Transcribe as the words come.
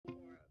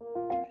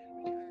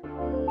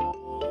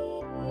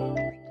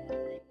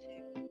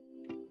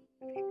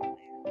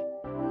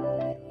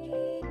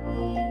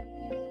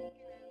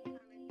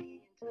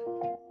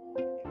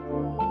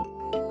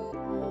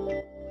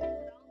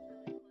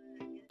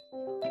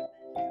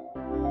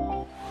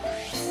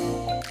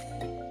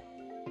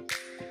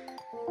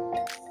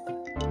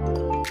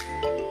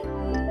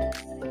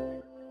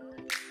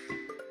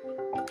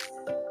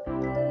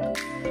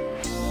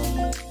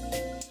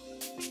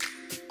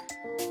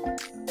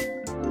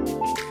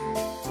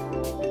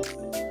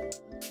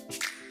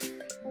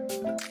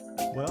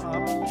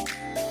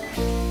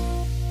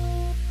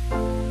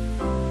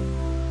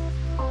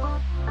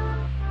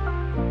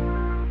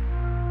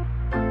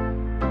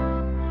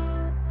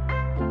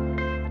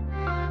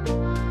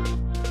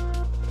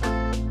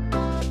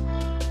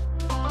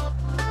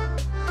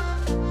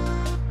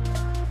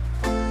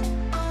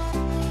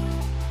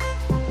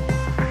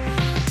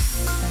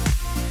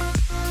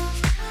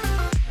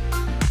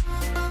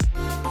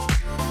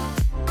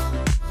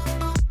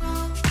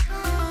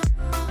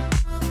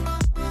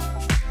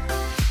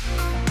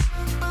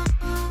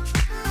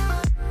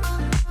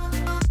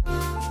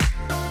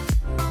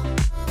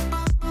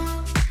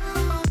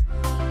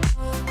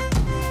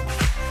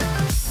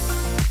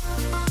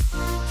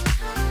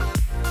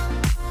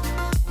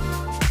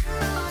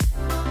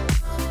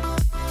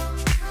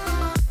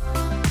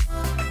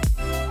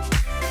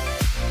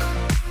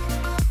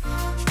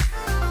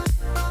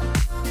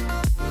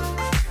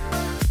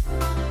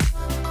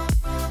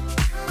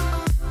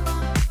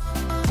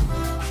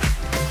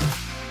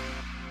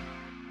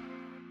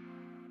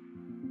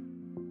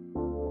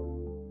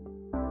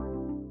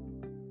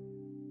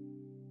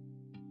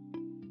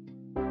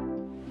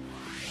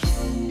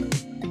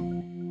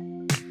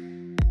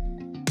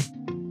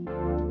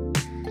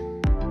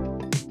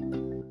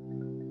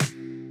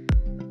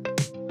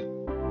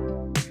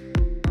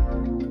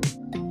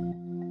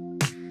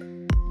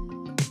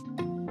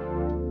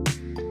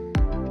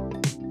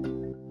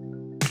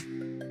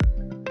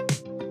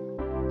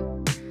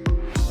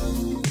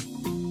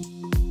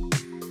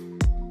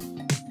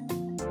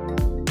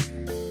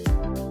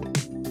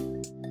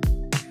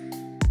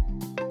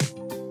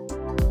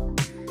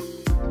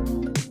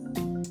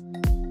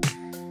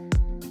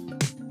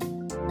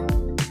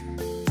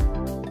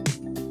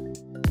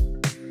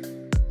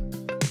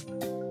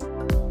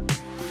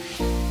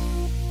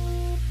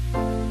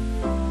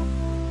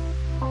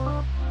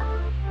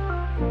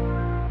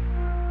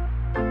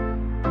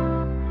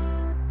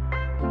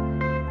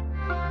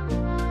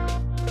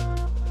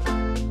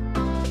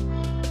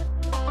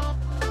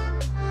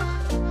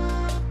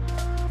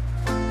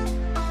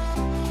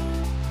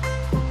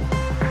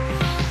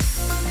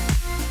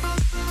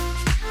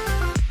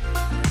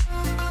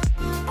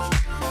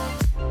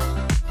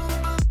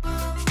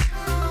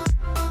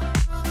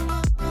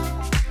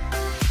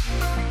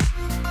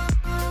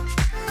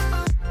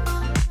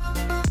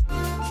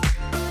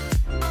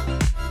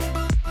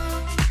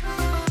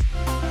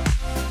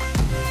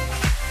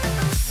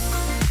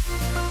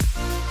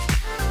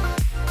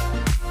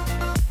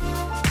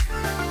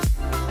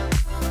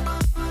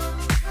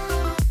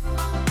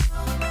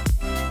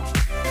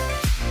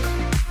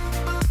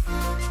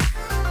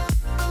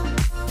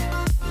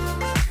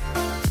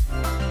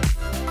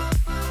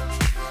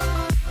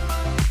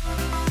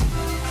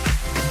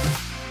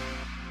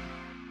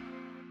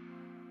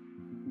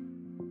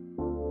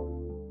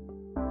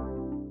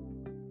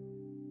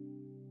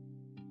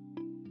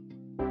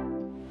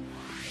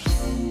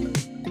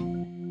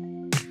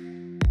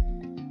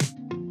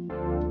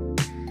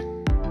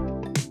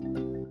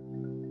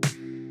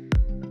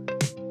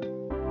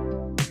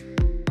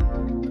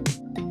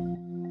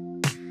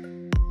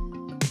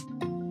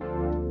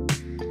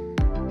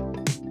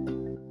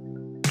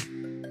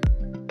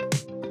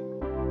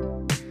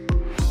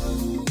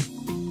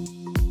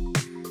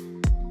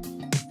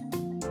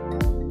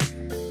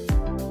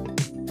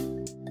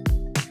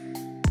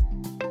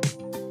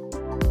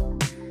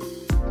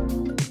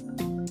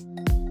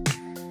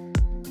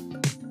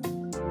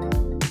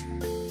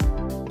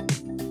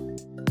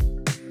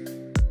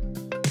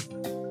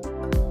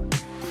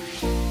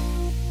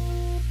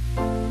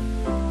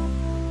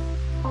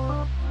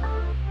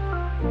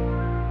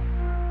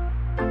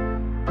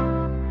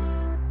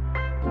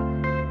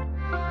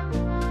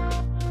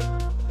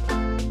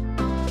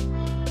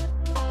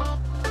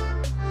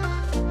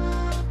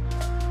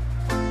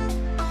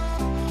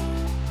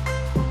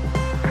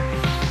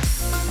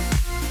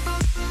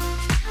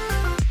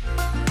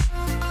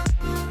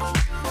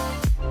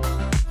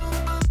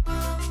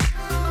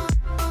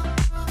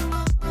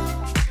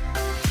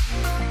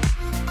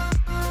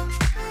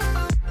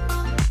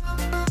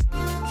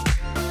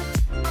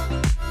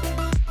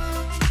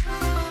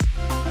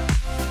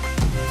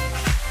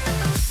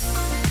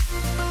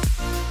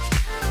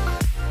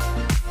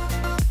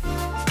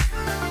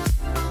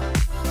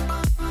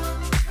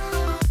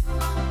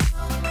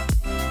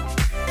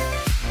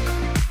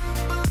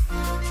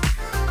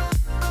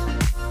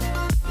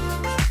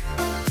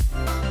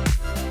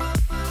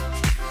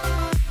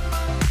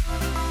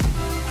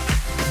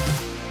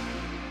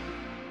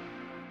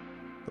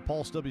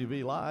Pulse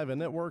WV Live, a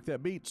network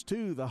that beats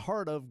to the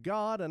heart of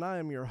God, and I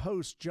am your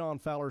host, John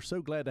Fowler.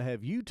 So glad to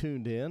have you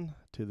tuned in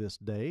to this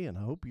day, and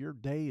I hope your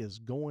day is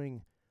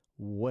going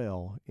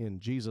well in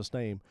Jesus'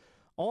 name.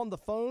 On the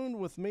phone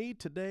with me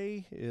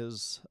today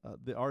is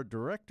our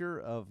Director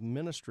of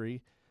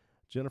Ministry,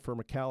 Jennifer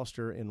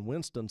McCallister in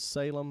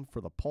Winston-Salem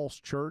for the Pulse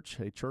Church,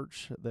 a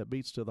church that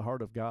beats to the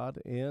heart of God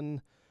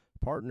in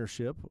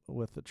partnership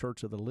with the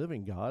Church of the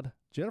Living God.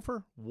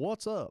 Jennifer,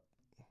 what's up?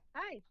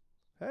 Hi.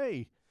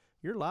 Hey.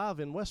 You're live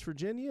in West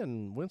Virginia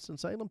and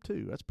Winston-Salem,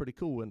 too. That's pretty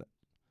cool, isn't it?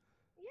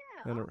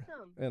 Yeah, awesome.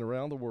 And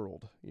around the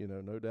world,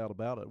 no doubt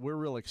about it. We're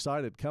real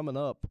excited coming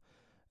up,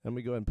 and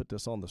we go ahead and put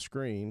this on the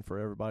screen for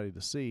everybody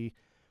to see.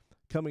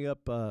 Coming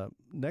up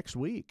next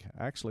week,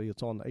 actually,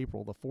 it's on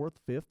April the 4th,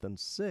 5th, and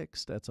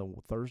 6th. That's a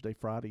Thursday,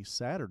 Friday,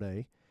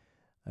 Saturday.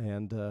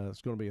 And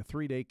it's going to be a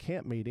 3-day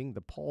camp meeting,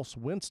 the Pulse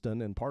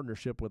Winston, in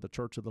partnership with the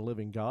Church of the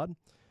Living God.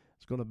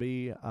 It's going to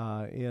be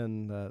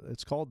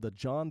it's called the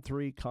John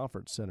 3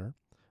 Conference Center.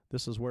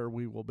 This is where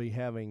we will be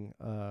having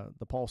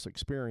the Pulse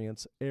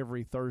experience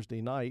every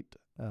Thursday night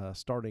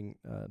starting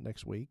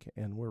next week,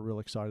 and we're real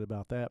excited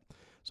about that.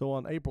 So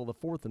on April the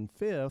 4th and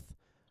 5th,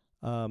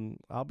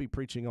 I'll be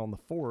preaching on the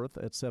 4th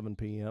at 7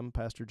 p.m.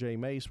 Pastor Jay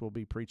Mace will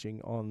be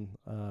preaching on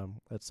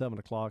at 7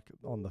 o'clock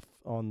on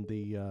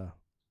the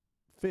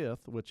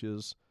 5th, which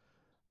is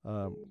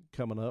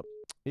coming up.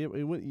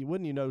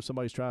 Wouldn't you know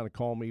somebody's trying to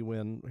call me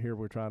when here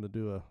we're trying to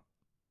do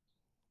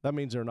that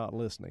means they're not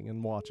listening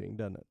and watching,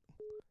 doesn't it?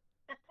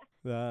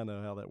 I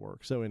know how that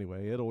works. So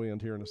anyway, it'll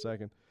end here in a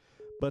second.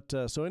 But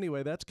so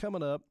anyway, that's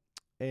coming up,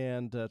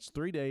 and it's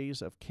 3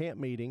 days of camp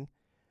meeting.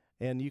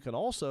 And you can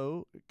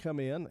also come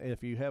in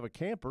if you have a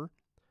camper.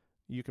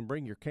 You can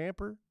bring your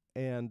camper,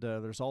 and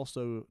there's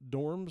also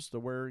dorms to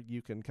where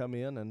you can come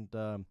in,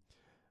 and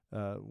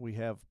we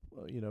have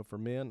for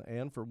men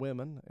and for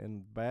women,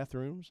 and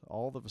bathrooms,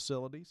 all the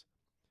facilities.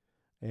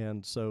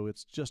 And so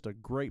it's just a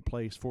great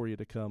place for you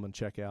to come and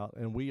check out.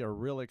 And we are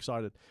really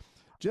excited.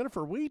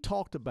 Jennifer, we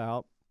talked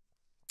about.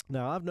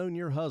 Now, I've known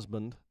your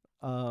husband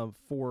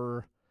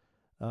for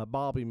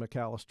Bobby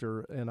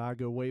McCallister, and I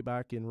go way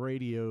back in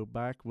radio,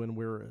 back when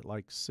we were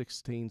like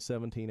 16,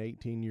 17,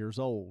 18 years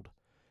old.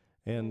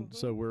 And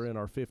so we're in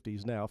our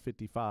 50s now,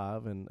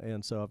 55,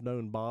 and so I've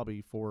known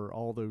Bobby for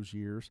all those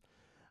years.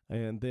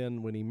 And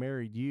then when he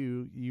married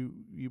you,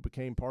 you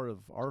became part of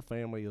our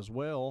family as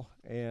well.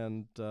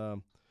 And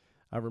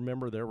I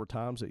remember there were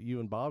times that you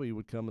and Bobby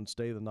would come and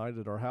stay the night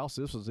at our house.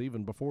 This was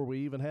even before we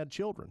even had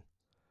children.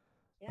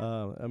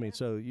 Yeah.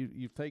 So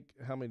you think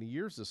how many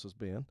years this has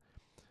been,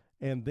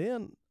 and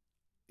then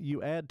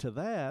you add to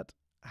that,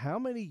 how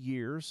many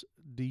years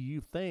do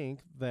you think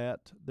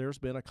that there's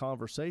been a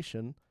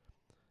conversation?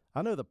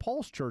 I know the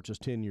Pulse Church is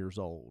 10 years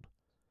old.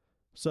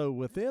 So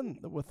within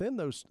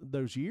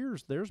those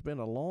years, there's been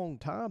a long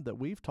time that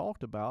we've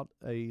talked about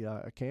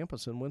a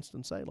campus in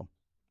Winston-Salem.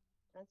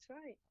 That's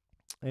right.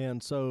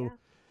 And so,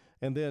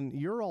 and then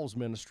your all's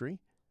ministry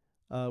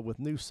with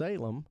New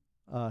Salem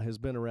has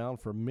been around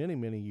for many,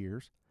 many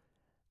years.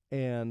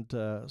 And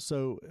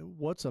so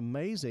what's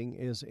amazing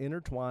is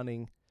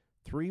intertwining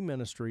 3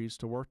 ministries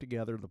to work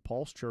together, the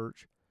Pulse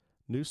Church,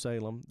 New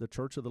Salem, the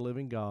Church of the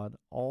Living God,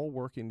 all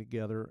working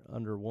together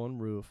under one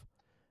roof.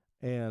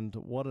 And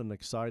what an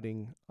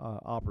exciting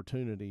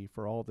opportunity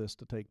for all this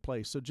to take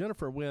place. So,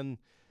 Jennifer, when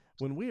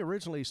we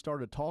originally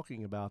started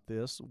talking about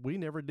this, we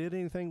never did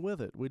anything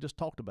with it. We just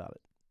talked about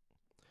it.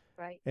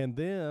 Right. And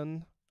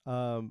then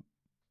I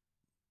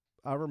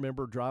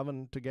remember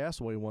driving to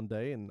Gassaway one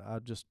day, and I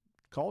just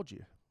called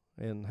you.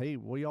 And, hey,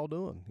 what y'all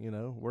doing?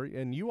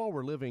 And you all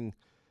were living,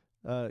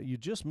 you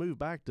just moved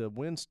back to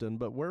Winston,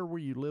 but where were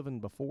you living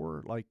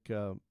before,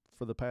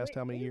 for the past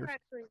how many years?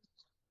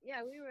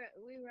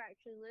 We were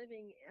actually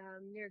living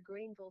near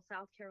Greenville,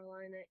 South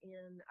Carolina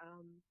in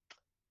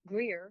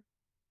Greer,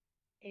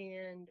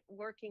 and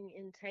working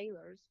in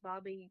Taylor's.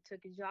 Bobby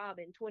took a job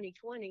in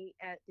 2020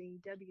 at the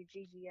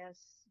WGGS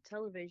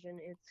television.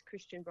 It's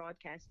Christian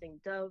Broadcasting.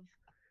 Dove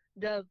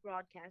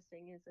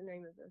Broadcasting is the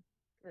name of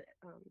the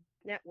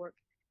network.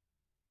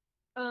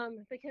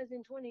 Because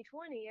in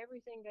 2020,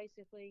 everything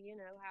basically,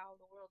 how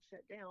the world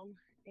shut down,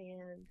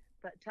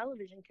 but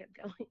television kept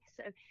going.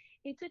 So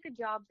he took a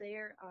job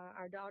there.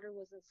 Our daughter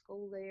was in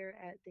school there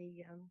at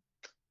the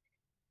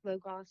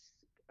Logos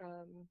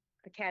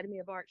Academy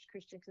of Arts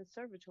Christian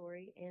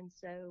Conservatory. And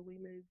so we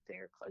moved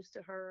there close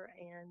to her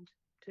and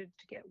to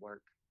get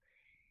work.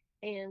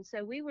 And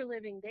so we were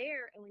living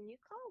there. And when you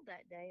called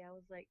that day, I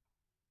was like,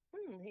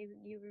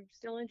 you were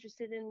still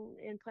interested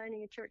in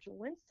planning a church in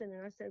Winston.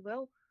 And I said,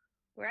 well,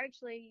 we're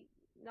actually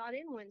not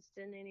in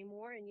Winston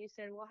anymore. And you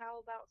said, well, how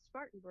about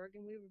Spartanburg?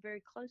 And we were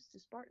very close to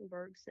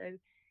Spartanburg. So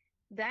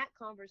that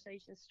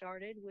conversation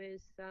started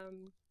with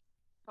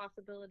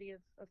possibility of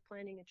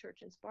planning a church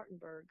in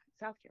Spartanburg,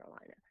 South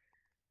Carolina.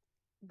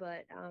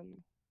 But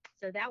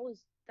so that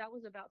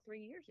was about 3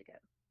 years ago,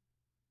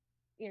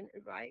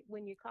 right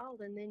when you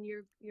called. And then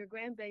your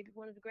grandbaby,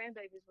 one of the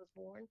grandbabies, was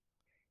born,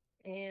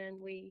 and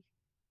we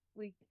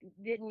we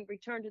didn't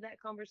return to that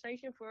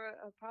conversation for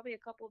probably a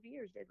couple of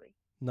years, did we?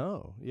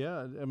 No,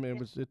 yeah. I mean,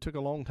 Yeah. it took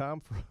a long time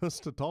for us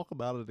to talk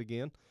about it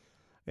again,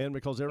 and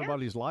because Yeah,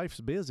 everybody's life's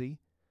busy,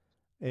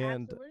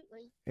 and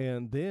absolutely.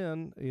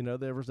 then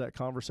there was that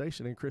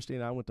conversation, and Christy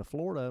and I went to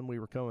Florida, and we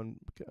were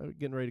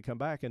getting ready to come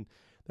back, and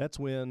that's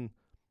when,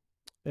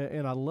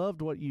 and I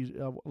loved what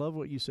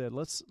you said.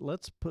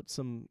 Let's put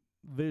some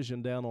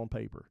vision down on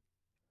paper.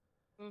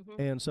 Mhm.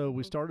 And so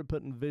we Mhm. started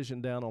putting vision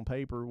down on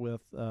paper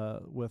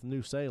with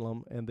New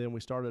Salem, and then we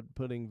started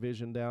putting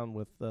vision down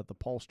with the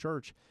Pulse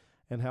Church,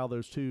 and how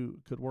those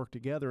two could work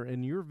together.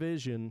 And your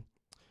vision,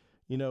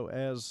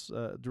 as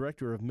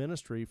director of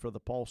ministry for the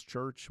Pulse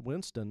Church,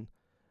 Winston,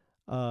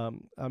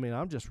 I mean,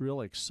 I'm just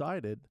really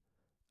excited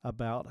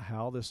about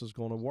how this is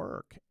going to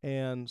work.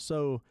 And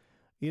so,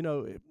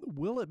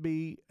 will it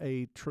be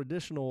a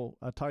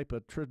type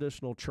of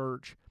traditional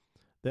church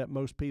that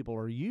most people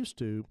are used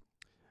to?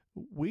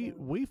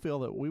 We feel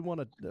that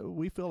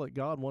we feel that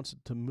God wants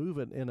to move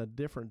it in a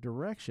different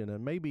direction,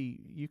 and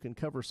maybe you can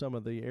cover some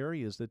of the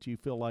areas that you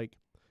feel like,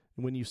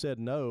 when you said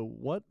no,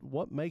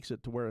 what makes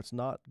it to where it's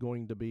not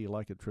going to be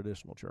like a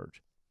traditional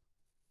church?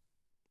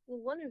 Well,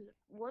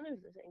 one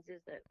of the things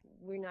is that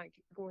we're not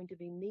going to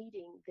be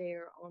meeting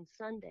there on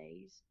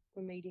Sundays.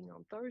 We're meeting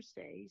on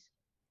Thursdays,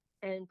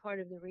 and part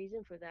of the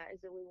reason for that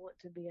is that we want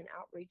to be an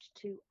outreach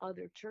to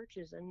other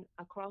churches and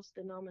across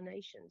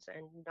denominations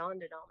and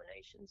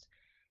non-denominations.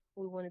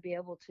 We want to be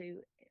able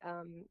to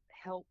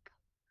help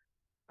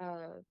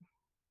uh,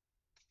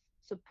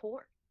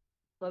 support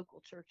local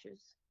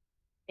churches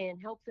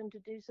and help them to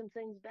do some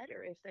things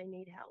better if they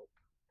need help.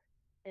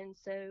 And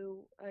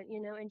so,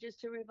 and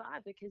just to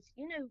revive, because,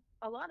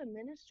 a lot of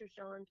ministers,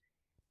 John,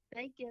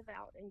 they give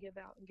out and give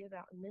out and give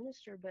out and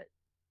minister, but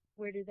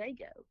where do they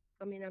go?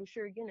 I mean, I'm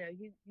sure,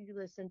 you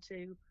listen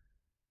to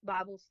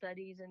Bible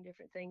studies and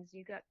different things.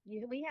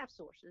 We have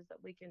sources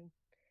that we can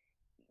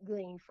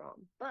glean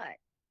from, but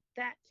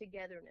that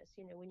togetherness,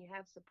 when you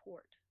have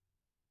support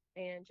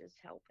and just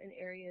help in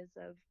areas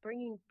of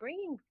bringing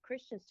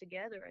Christians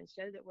together and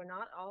show that we're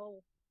not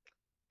all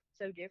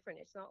so different.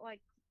 It's not like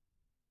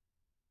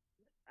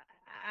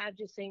I've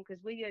just seen,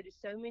 because we go to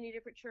so many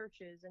different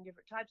churches and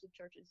different types of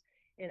churches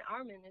in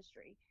our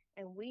ministry,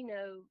 and we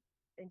know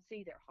and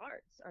see their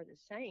hearts are the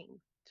same,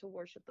 to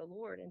worship the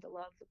Lord and to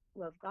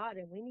love God,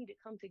 and we need to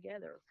come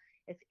together.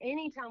 If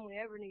any time we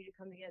ever need to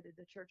come together,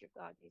 the Church of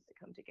God needs to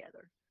come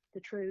together.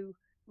 The true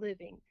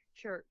living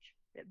church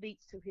that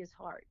beats to His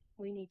heart.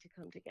 We need to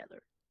come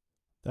together.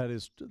 That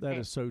is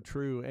so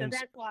true. So And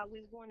that's why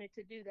we wanted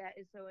to do that,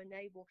 is so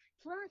enable.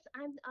 Plus,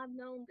 I've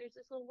known there's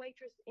this little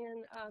waitress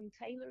in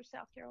Taylor,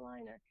 South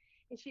Carolina,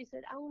 and she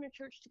said, I want a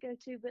church to go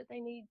to, but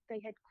they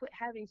had quit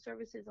having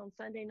services on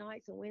Sunday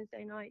nights and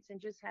Wednesday nights,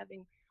 and just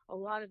having a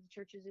lot of the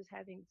churches is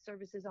having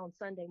services on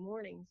Sunday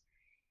mornings.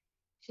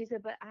 She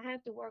said, but I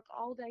have to work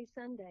all day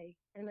Sunday,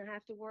 and I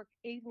have to work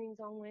evenings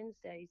on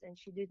Wednesdays, and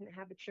she didn't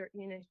have a church,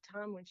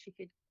 time when she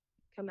could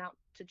come out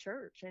to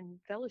church and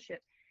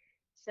fellowship.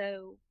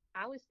 So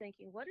I was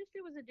thinking, what if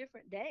there was a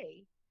different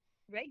day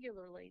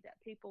regularly that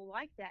people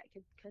like that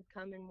could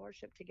come and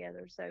worship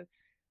together? So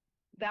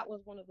that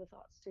was one of the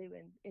thoughts too,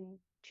 in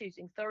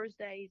choosing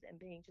Thursdays and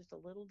being just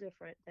a little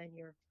different than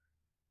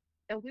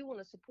and we want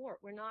to support.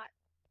 We're not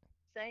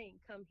saying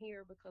come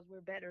here because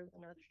we're better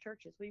than other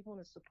churches. We want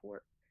to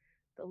support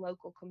the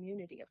local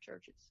community of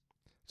churches.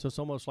 so it's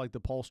almost like the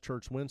Pulse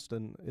Church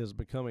Winston is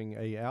becoming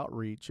a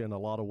outreach in a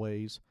lot of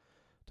ways,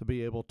 to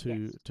be able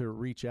Yes. to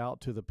reach out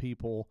to the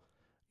people,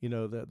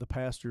 the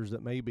pastors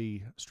that may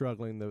be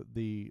struggling,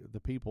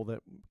 the people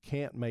that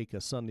can't make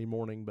a Sunday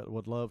morning but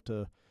would love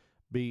to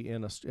be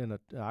in a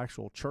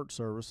actual church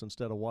service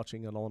instead of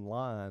watching it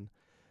online.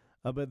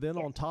 But then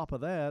Yes. on top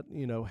of that,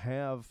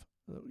 have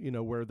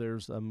where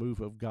there's a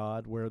move of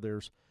God, where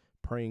there's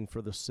praying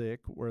for the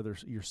sick, where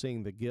you're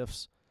seeing the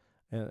gifts,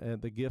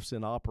 and the gifts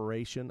in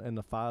operation, and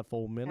the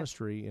fivefold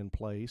ministry in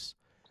place,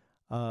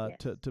 Yes.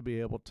 to be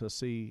able to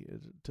see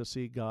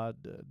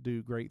God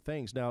do great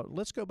things. Now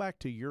let's go back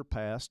to your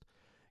past.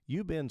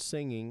 You've been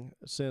singing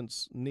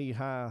since knee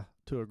high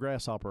to a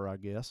grasshopper, I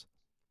guess.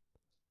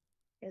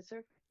 Yes,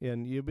 sir.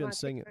 And you've been My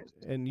singing, parents.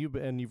 and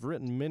you've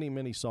written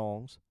many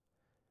songs.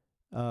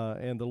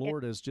 And the Yes.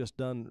 Lord has just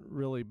done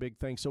really big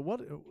things. So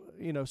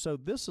so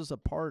this is a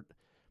part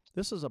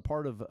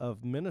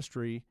of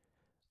ministry,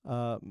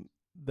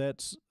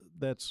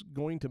 that's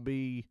going to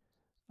be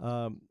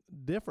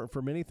different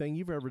from anything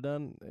you've ever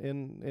done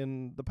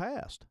in the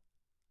past.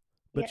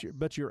 But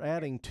Yes. you're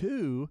adding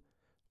to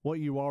what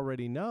you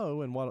already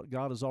know and what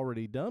God has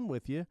already done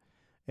with you.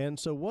 And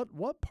so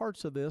what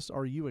parts of this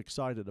are you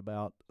excited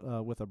about,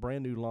 with a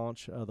brand new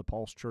launch of the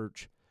Pulse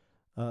Church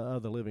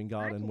of the Living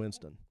God in I'm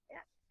Winston?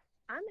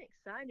 I'm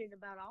excited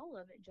about all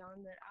of it,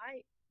 John. That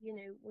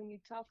when you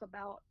talk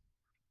about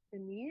the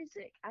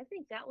music, I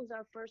think that was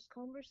our first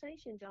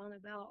conversation, John,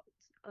 about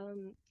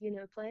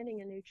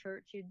planning a new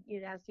church.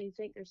 You'd ask, do you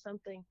think there's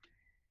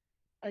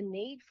a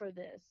need for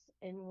this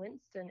in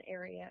Winston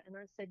area? And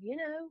I said,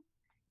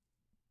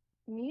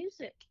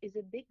 music is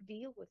a big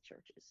deal with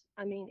churches.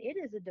 I mean, it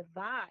is a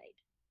divide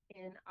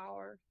in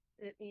our.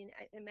 I mean,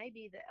 it may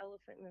be the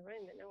elephant in the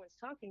room that no one's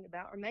talking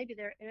about, or maybe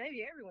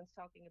everyone's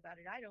talking about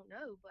it. I don't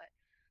know, but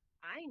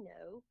I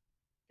know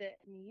that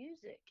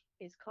music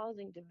is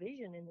causing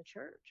division in the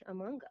church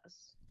among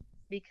us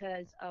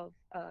because of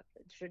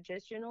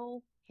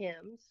traditional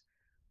hymns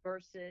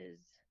versus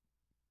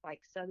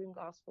like Southern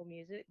gospel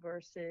music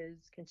versus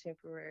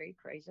contemporary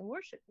praise and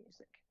worship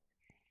music.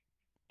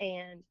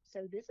 And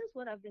so this is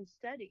what I've been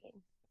studying.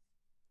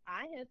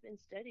 I have been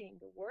studying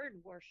the word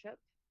worship,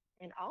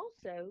 and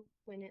also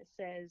when it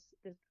says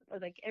the,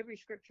 like every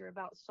scripture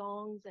about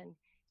songs and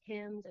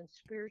hymns and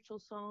spiritual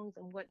songs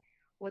and what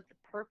the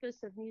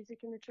purpose of music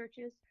in the church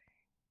is.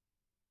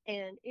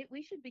 And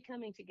we should be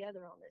coming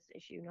together on this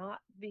issue, not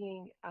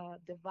being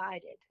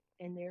divided.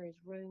 And there is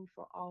room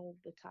for all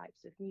the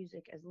types of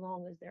music as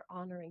long as they're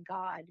honoring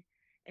God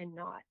and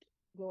not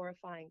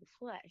glorifying the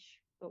flesh,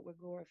 but we're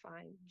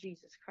glorifying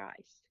Jesus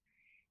Christ.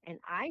 And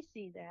I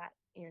see that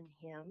in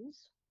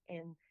hymns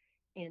and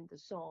in the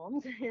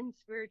Psalms and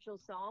spiritual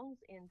songs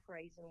in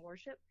praise and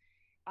worship.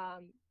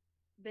 Um,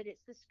 but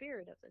it's the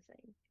spirit of the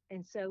thing.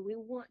 And so we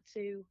want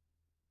to,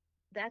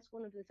 that's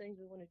one of the things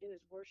we want to do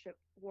is worship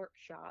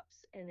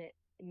workshops. And it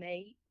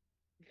may,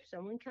 if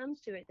someone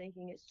comes to it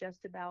thinking it's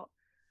just about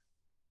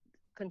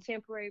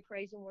contemporary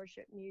praise and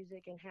worship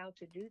music and how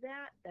to do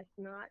that, that's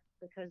not,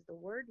 because the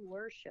word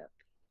worship,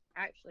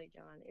 actually,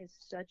 John, is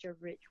such a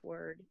rich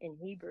word in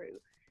Hebrew.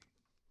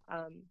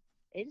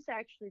 It is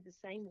actually the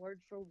same word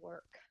for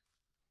work.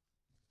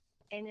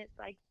 And it's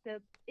like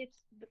it's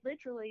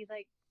literally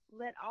like,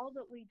 let all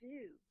that we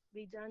do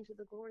be done to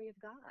the glory of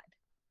God.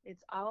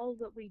 It's all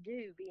that we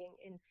do being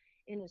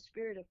in a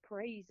spirit of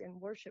praise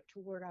and worship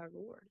toward our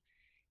Lord.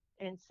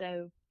 And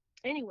so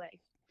anyway,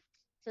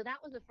 so that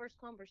was the first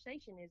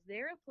conversation. Is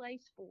there a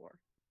place for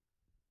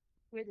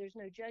where there's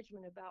no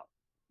judgment about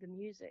the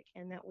music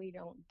and that we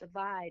don't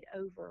divide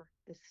over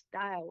the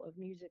style of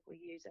music we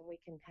use, and we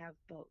can have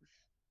both?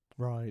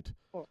 Right.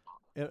 Or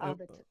all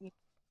the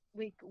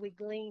we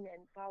glean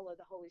and follow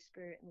the Holy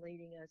Spirit in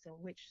leading us and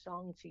which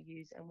song to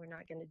use, and we're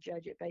not going to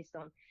judge it based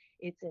on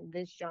it's in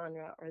this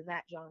genre or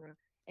that genre.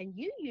 And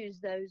you use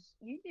the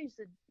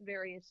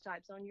various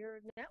types on your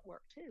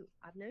network too.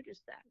 I've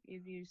noticed that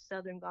you've used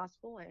Southern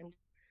gospel and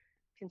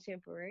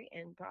contemporary,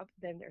 and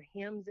then there are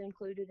hymns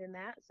included in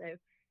that. So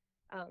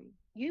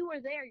you were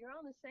there. You're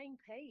on the same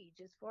page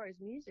as far as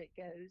music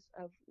goes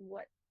of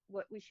what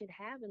we should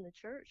have in the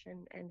church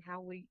and how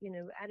we,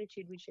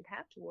 attitude we should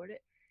have toward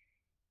it.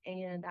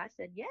 And I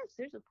said, yes,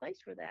 there's a place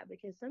for that,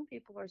 because some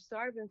people are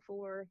starving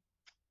for,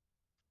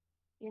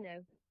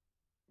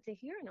 to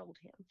hear an old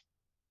hymn.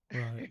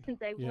 Right.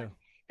 They Yeah. want,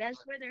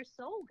 that's where their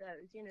soul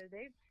goes.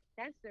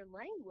 That's their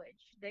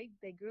language.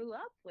 They grew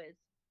up with,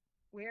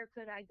 where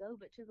could I go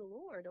but to the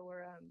Lord,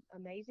 or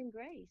Amazing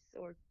Grace,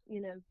 or,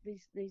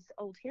 these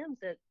old hymns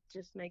that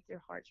just make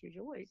their hearts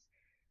rejoice.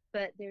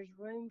 But there's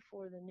room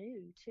for the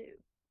new too.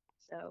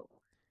 So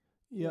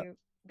Yeah.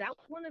 that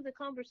was one of the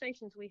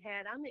conversations we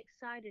had. I'm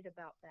excited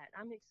about that.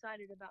 I'm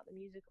excited about the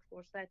music. Of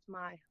course, that's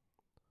my,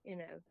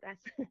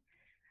 that's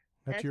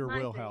That's that's your my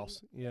thing.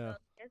 wheelhouse. Yeah.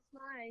 It's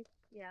my,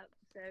 yeah.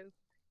 So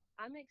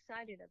I'm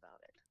excited about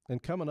it.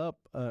 And coming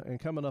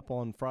up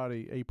on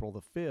Friday, April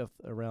the 5th,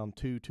 around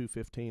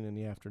 2:15 in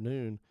the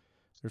afternoon,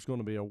 there's going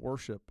to be a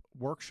worship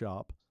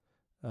workshop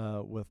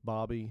with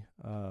Bobby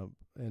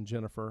and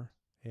Jennifer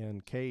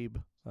and Cabe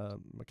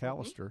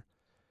McCallister.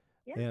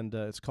 Yeah. And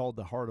it's called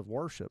The Heart of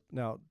Worship.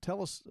 Now,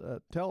 tell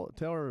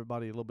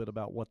everybody a little bit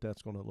about what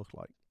that's going to look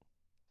like.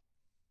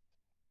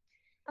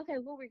 Okay,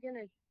 well, we're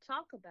going to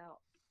talk about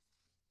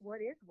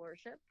what is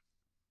worship,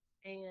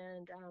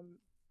 and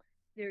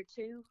there are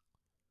two.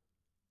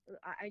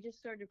 I just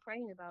started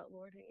praying about,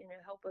 Lord,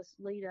 help us,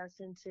 lead us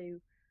into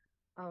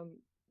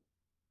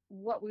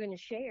what we're going to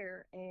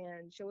share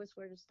and show us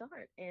where to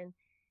start. And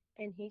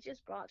he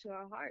just brought to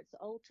our hearts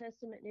Old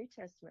Testament, New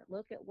Testament.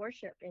 Look at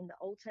worship in the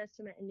Old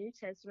Testament and New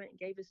Testament, and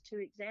gave us two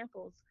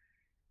examples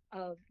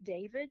of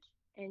David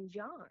and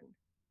John.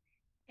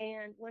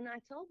 And when I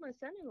told my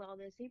son-in-law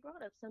this, he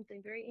brought up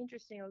something very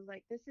interesting. I was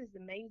like, this is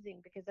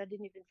amazing, because I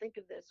didn't even think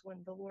of this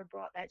when the Lord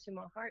brought that to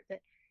my heart,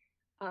 that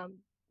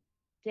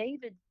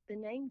David, the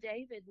name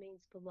David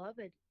means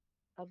beloved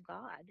of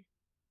God,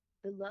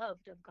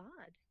 beloved of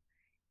God.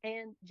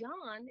 And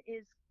John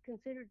is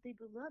considered the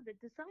beloved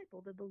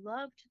disciple,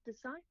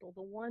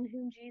 the one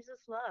whom Jesus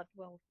loved.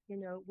 Well,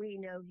 we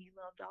know he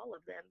loved all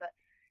of them, but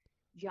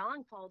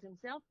John called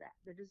himself that,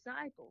 the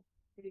disciple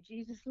who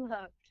Jesus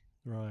loved.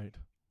 Right.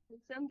 And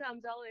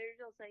sometimes all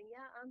they're saying,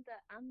 yeah,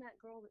 I'm that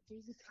girl that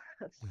Jesus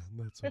loves.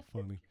 That's so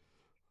funny.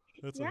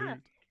 That's yeah. a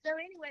hoot. So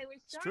anyway,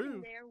 we're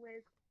starting true. there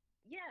with,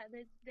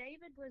 that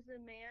David was a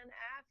man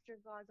after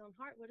God's own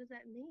heart. What does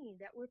that mean?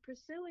 That we're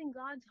pursuing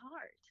God's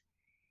heart.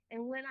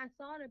 And when I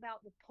thought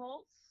about the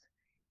pulse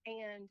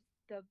and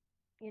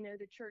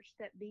the church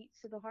that beats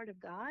to the heart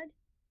of God,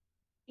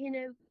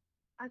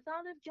 I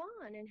thought of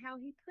John and how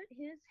he put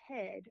his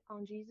head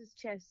on Jesus'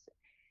 chest.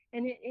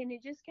 And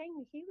it just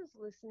came, he was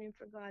listening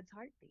for God's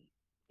heartbeat.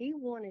 He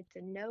wanted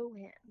to know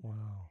him.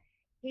 Wow.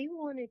 He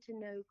wanted to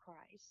know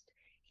Christ.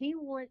 He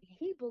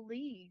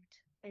believed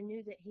and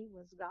knew that he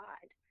was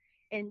God,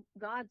 and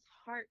God's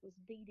heart was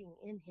beating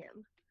in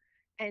him.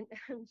 And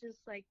I'm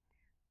just like,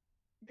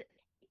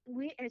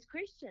 we as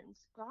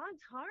Christians,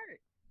 God's heart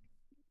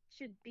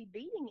should be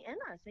beating in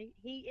us.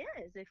 He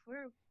is. If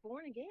we're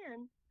born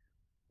again,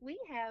 we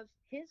have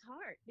his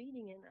heart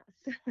beating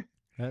in us.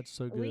 That's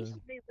so We good.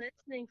 should be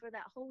listening for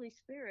that Holy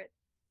Spirit.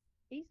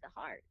 He's the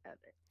heart of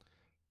it.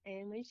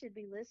 And we should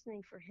be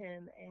listening for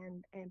him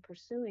and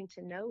pursuing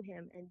to know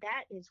him. And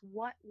that is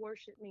what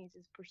worship means,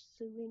 is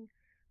pursuing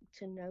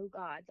to know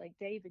God, like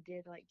David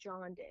did, like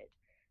John did.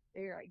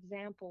 There are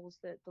examples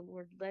that the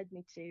Lord led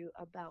me to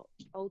about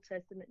Old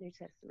Testament, New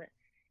Testament,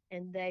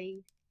 and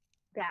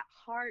that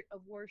heart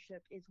of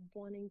worship is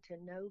wanting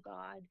to know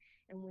God.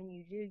 And when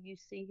you do, you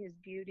see his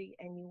beauty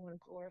and you want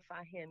to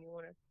glorify him. You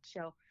want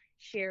to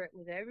share it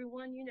with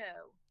everyone you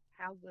know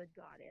how good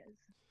God is.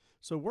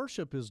 So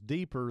worship is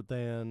deeper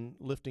than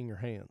lifting your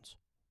hands.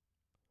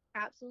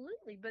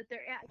 Absolutely. But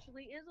there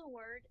actually is a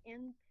word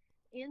in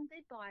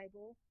the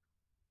Bible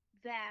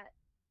that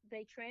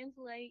they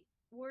translate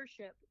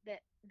worship, that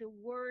the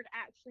word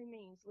actually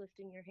means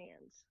lifting your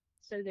hands.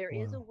 So there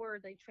is a Wow.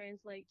 word they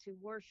translate to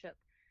worship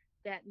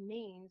that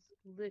means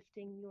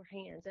lifting your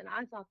hands. And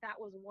I thought that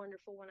was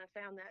wonderful when I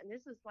found that. And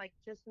this is like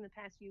just in the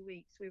past few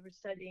weeks, we were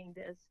studying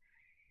this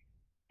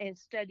and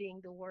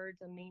studying the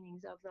words and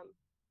meanings of them.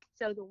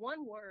 So the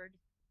one word,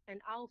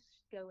 and I'll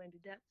go into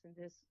depth in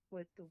this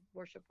with the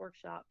worship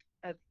workshop.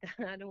 Of,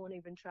 I don't want to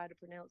even try to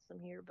pronounce them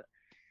here, but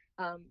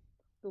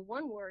the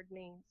one word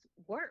means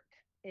work.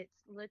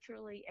 It's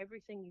literally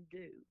everything you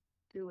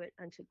do it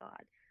unto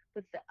God.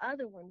 But the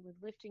other one, with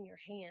lifting your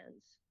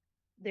hands,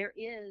 there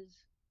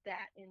is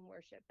that in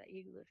worship, that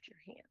you lift your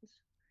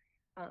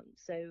hands.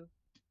 So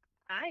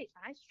I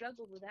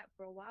struggled with that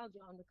for a while,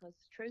 John, because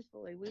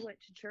truthfully, we went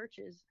to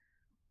churches.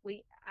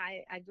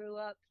 I grew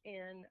up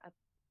in a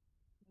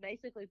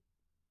basically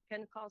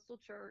Pentecostal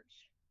church,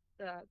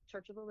 the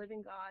Church of the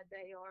Living God.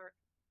 They are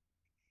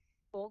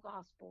full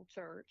gospel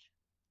church.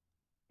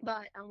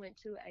 But I went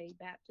to a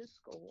Baptist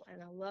school,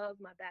 and I love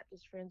my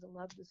Baptist friends. I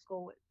love the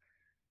school,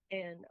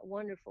 and a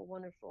wonderful,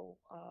 wonderful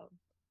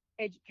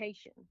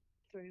education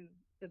through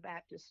the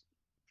Baptist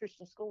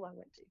Christian school I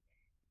went to.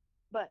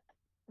 But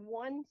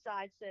one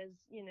side says,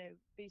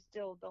 be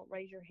still, don't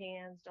raise your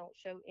hands, don't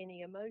show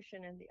any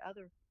emotion, and the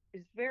other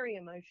is very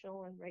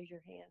emotional and raise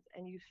your hands.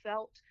 And you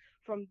felt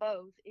from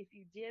both, if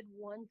you did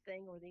one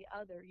thing or the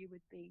other, you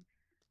would be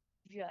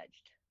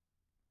judged.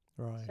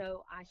 Right.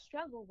 So I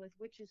struggle with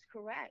which is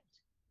correct.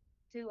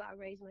 Do I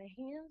raise my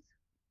hands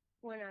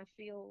when I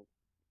feel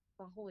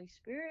the Holy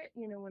Spirit,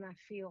 when I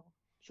feel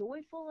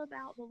joyful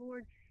about the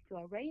Lord? Do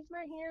I raise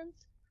my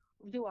hands?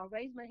 Do I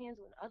raise my hands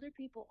when other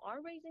people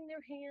are raising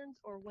their hands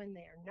or when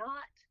they're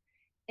not?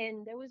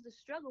 And there was a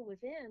struggle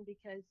within,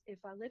 because if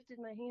I lifted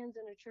my hands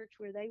in a church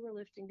where they were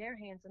lifting their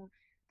hands, and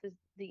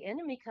the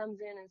enemy comes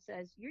in and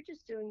says, you're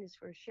just doing this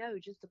for a show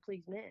just to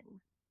please men.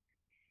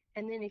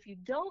 And then if you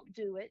don't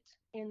do it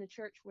in the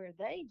church where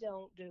they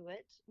don't do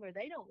it, where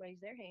they don't raise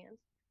their hands,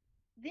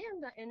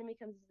 then the enemy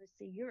comes to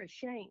see you're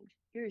ashamed.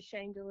 You're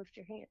ashamed to lift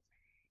your hands.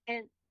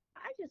 And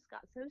I just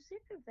got so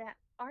sick of that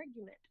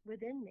argument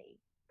within me.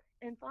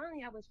 And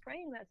finally, I was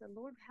praying about it. I said,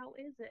 Lord, how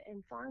is it?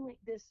 And finally,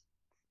 this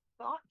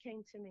thought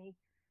came to me.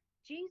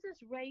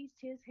 Jesus raised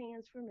his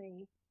hands for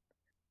me.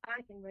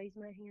 I can raise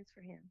my hands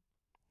for him.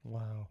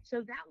 Wow.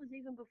 So that was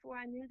even before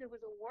I knew there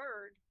was a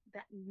word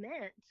that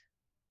meant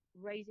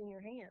raising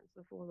your hands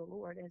before the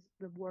Lord, as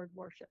the word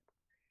worship.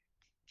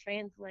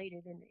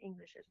 Translated into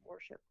English as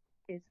worship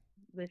is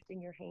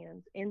lifting your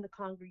hands in the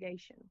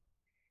congregation.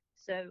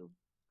 So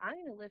I'm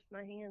going to lift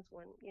my hands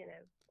when,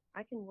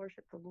 I can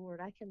worship the Lord.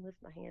 I can lift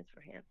my hands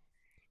for him.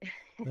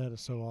 That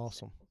is so So,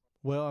 awesome.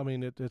 Well, I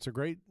mean, it's a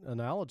great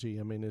analogy.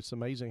 I mean, it's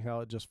amazing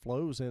how it just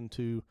flows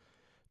into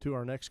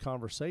our next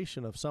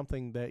conversation of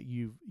something that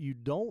you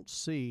don't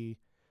see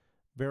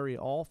very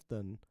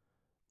often,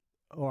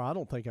 or I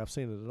don't think I've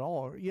seen it at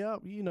all. Yeah,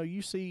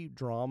 you see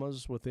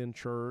dramas within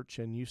church,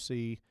 and you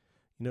see,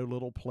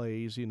 little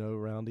plays,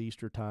 around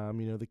Easter time.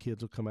 The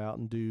kids will come out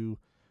and do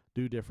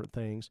different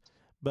things,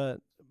 but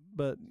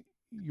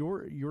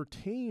your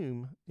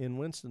team in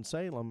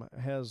Winston-Salem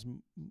has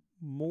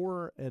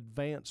more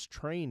advanced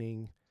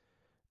training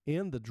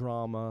in the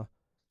drama,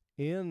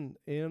 in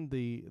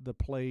the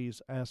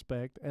plays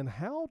aspect. And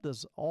how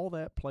does all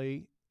that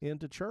play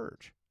into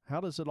church? How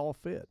does it all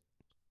fit?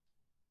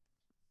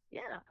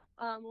 yeah.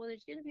 Well,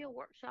 there's going to be a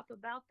workshop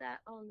about that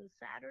on the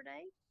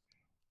Saturday.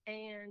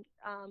 And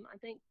I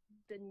think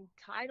the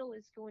title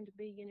is going to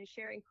be,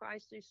 sharing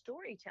Christ through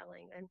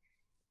storytelling. And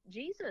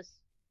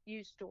Jesus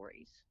used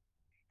stories.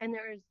 And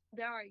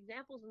there are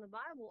examples in the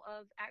Bible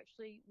of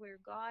actually where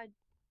God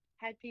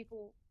had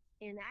people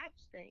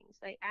enact things.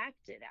 They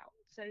acted out,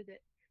 so that,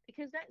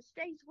 because that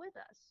stays with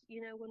us.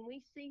 When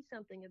we see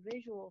something, a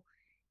visual,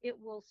 it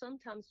will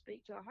sometimes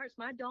speak to our hearts.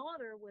 My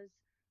daughter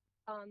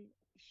um,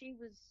 she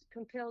was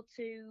compelled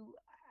to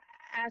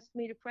ask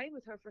me to pray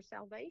with her for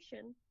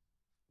salvation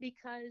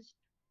because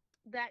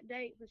that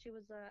date when she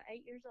was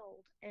 8 years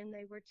old, and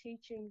they were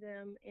teaching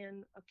them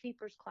in a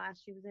keeper's class.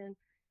 She was in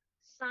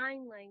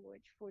sign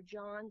language for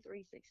John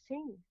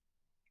 3:16,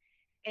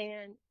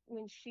 and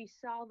when she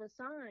saw the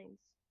signs,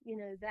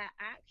 that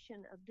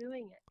action of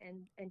doing it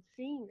and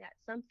seeing that,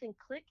 something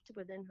clicked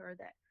within her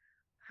that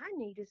I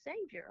need a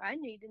savior. I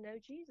need to know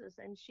Jesus.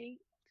 And she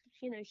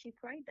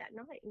prayed that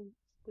night and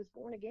was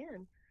born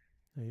again.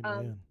 Um,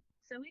 Amen.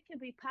 so it can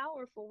be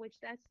powerful, which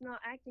that's not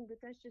acting, but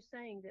that's just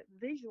saying that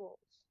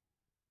visuals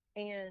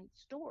and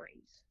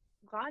stories,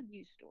 God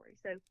used stories.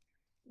 So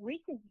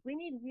we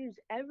need to use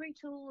every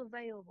tool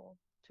available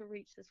to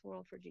reach this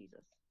world for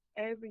Jesus.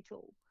 Every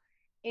tool.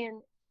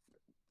 And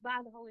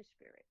by the Holy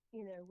Spirit,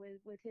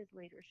 with his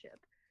leadership.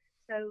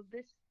 So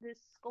this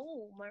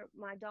school,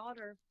 my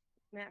daughter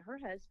met her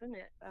husband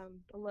at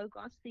the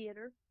Logos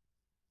Theater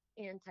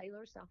in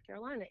Taylor, South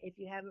Carolina. If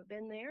you haven't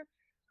been there,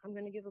 I'm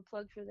going to give a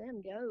plug for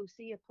them. Go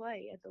see a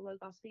play at the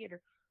Logos Theater.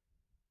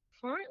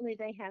 Currently,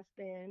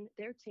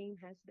 their team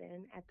has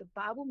been at the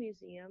Bible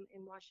Museum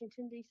in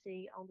Washington,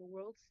 D.C. on the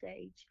world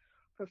stage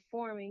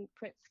performing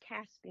Prince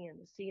Caspian,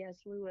 the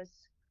C.S.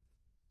 Lewis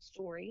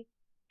story.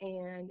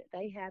 And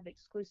they have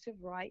exclusive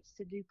rights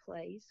to do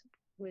plays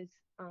with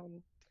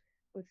um,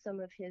 with some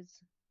of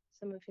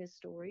his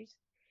stories,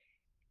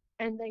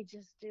 and they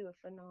just do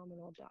a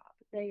phenomenal job.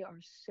 They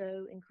are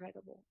so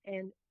incredible.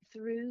 And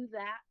through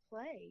that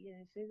play,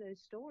 through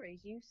those stories,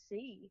 you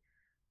see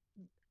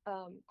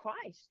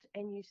Christ,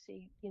 and you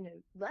see,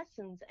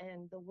 lessons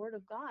and the Word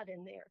of God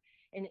in there,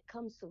 and it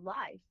comes to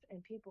life,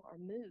 and people are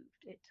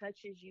moved. It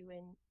touches you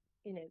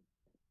you know,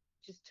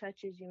 just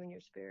touches you in your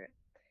spirit.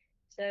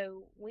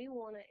 So we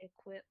want to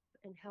equip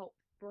and help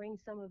bring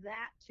some of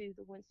that to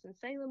the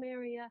Winston-Salem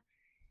area,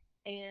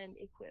 and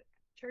equip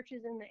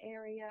churches in the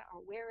area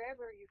or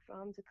wherever you're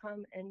from to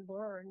come and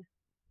learn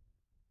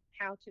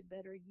how to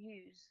better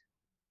use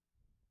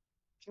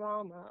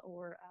drama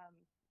or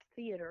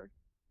theater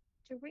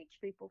to reach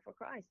people for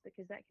Christ,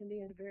 because that can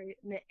be a very,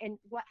 and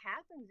what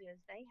happens is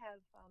they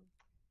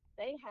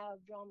have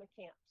drama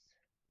camps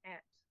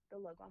at the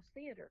Logos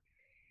Theater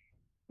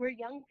where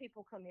young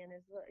people come in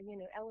as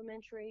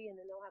elementary, and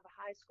then they'll have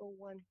a high school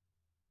one,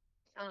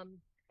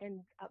 and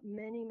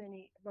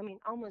many, I mean,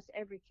 almost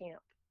every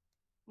camp,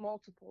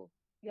 multiple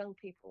young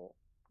people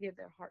give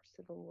their hearts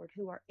to the Lord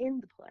who are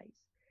in the plays.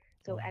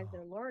 So as Wow.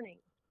 they're learning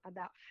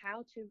about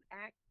how to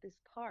act this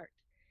part,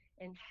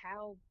 and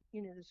how,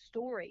 the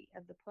story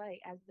of the play,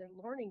 as they're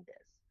learning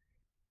this,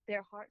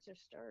 their hearts are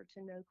stirred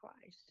to know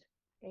Christ.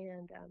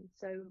 And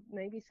so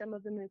maybe some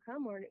of them who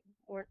come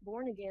weren't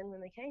born again when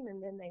they came,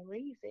 and then they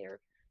leave there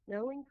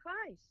knowing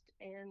Christ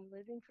and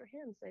living for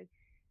Him. So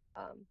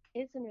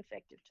it's an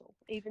effective tool,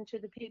 even to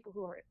the people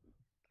who are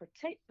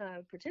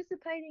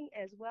participating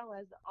as well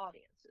as the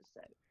audiences.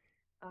 So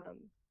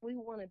we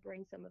want to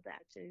bring some of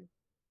that to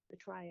the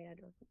Triad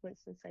or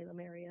Winston-Salem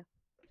area.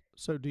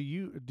 So do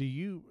you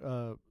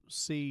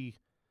see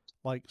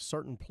like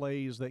certain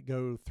plays that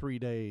go 3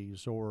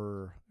 days,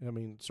 or I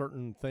mean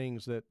certain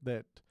things that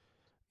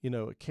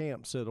at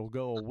camps it'll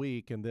go a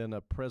week and then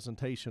a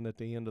presentation at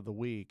the end of the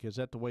week? Is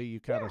that the way you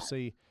kind of Yeah,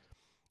 see?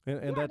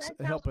 And yeah, that's that's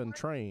how it helping works.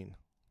 train.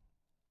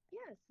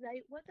 Yes,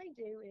 what they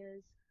do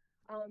is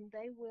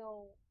they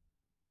will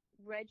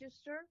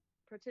register.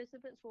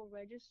 Participants will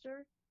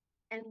register,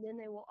 and then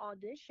they will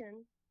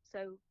audition.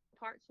 So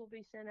parts will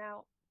be sent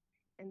out,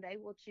 and they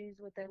will choose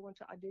what they want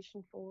to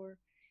audition for,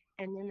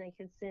 and then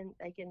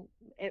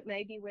it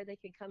may be where they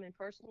can come in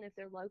person if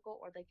they're local,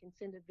 or they can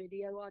send a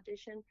video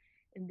audition,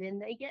 and then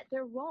they get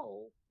their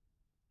role,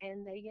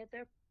 and they get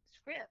their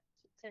script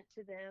sent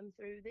to them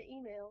through the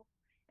email,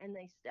 and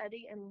they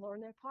study and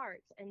learn their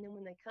parts. And then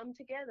when they come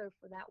together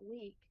for that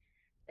week,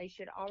 they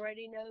should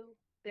already know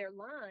their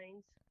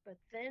lines, but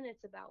then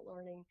it's about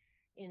learning,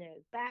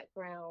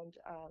 background,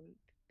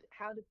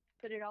 how to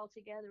put it all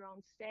together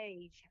on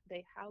stage,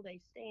 how they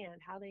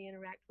stand, how they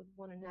interact with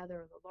one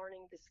another, the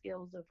learning the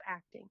skills of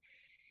acting.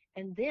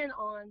 And then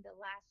on the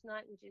last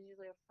night, which is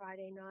usually a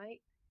Friday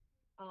night,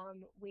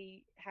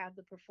 we have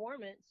the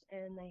performance,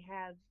 and they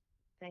have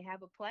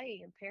a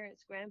play, and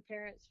parents,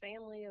 grandparents,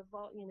 family of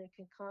all,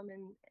 can come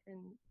and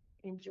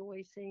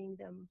enjoy seeing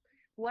them.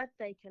 What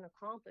they can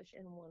accomplish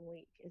in one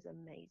week is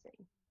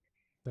amazing.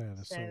 That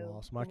is so So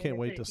awesome. I and when can't they put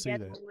wait it to see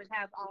together, that. we would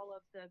have all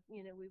of the,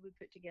 we would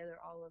put together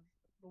all of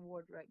the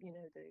wardrobe,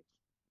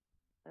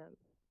 the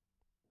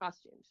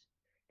costumes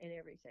and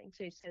everything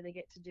too. So they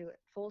get to do it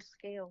full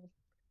scale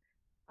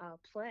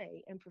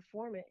play and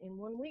perform it in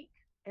one week.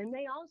 And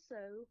they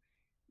also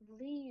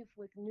leave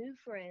with new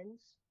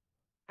friends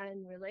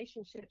and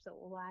relationships that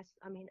will last.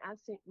 I mean, I've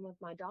seen with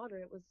my daughter,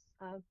 it was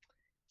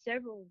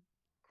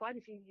quite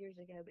a few years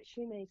ago, but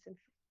she made some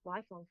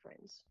lifelong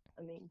friends.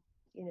 I mean,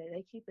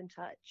 they keep in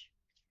touch.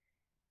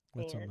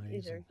 That's And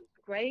it's a amazing.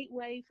 great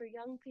way for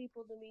young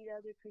people to meet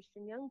other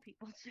Christian young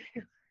people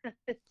too.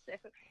 So,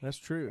 That's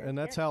true, and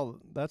yes,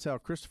 that's how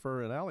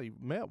Christopher and Allie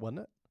met,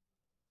 wasn't it?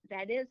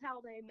 that is how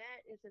they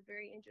met. It's a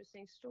very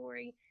interesting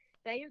story.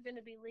 They are going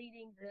to be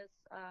leading this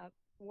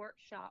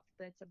workshop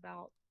that's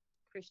about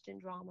Christian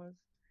dramas.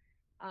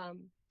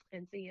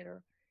 and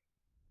theater.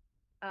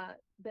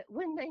 But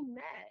when they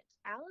met,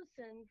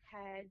 Allison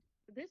had,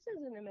 this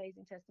is an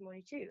amazing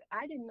testimony too.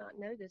 I did not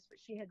know this, but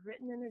she had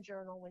written in a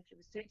journal when she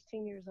was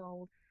 16 years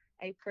old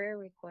a prayer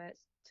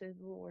request to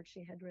the Lord.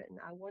 She had written,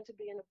 I want to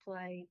be in a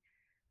play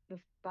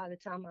by the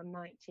time I'm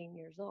 19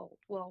 years old.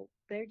 Well,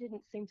 there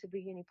didn't seem to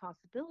be any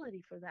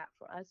possibility for that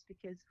for us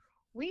because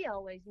we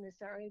always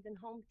missed our even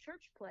home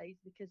church plays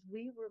because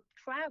we were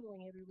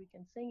traveling every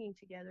weekend singing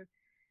together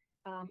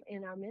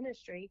in our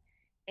ministry.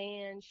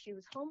 And she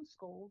was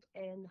homeschooled,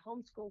 and the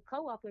homeschool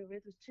co-op we were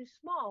with was too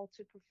small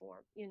to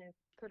perform,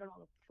 put on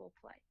a full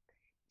play.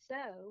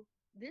 So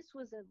this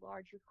was a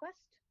large request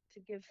to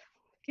give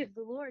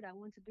the Lord. I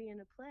want to be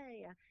in a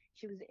play.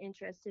 She was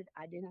interested.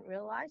 I didn't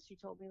realize. She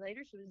told me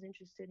later she was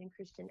interested in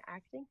Christian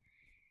acting.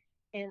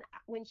 And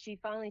when she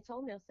finally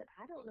told me, I said,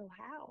 I don't know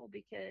how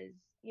because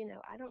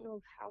I don't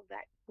know how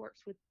that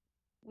works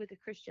with a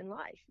Christian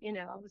life.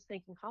 I was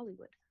thinking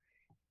Hollywood,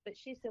 but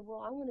she said,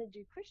 well, I want to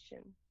do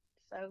Christian.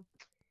 So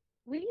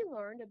we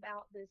learned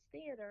about this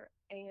theater,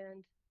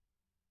 and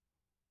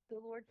the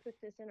Lord put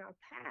this in our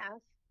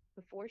path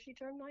before she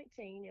turned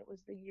 19. It was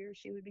the year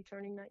she would be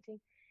turning 19.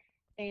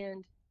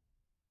 And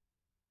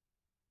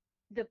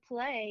the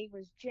play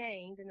was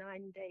Jane, the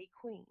 9-Day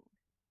Queen.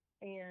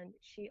 And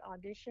she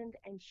auditioned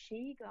and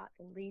she got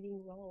the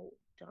leading role,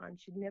 John.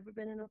 She'd never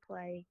been in a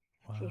play.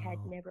 Wow. She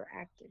had never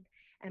acted.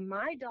 And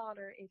my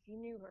daughter, if you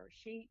knew her,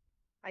 she,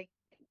 like,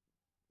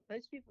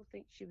 most people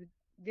think she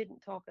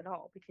didn't talk at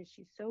all because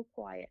she's so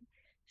quiet,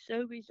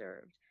 so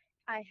reserved.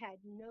 I had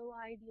no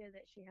idea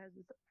that she has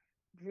this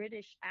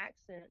British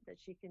accent that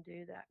she can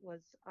do that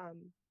was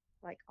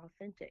like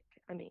authentic.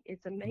 I mean,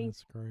 it's amazing.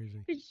 That's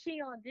crazy.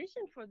 She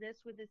auditioned for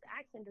this with this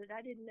accent that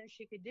I didn't know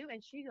she could do,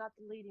 and she got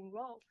the leading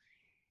role.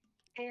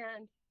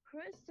 And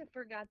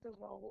Christopher got the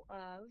role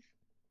of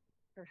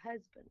her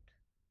husband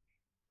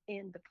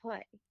in the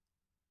play.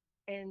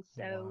 And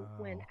so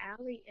when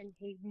Allie and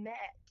he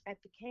met at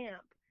the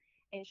camp,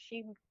 and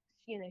she,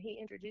 he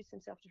introduced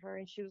himself to her,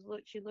 and she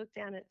looked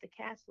down at the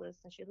cast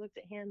list, and she looked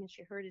at him, and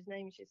she heard his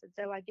name, and she said,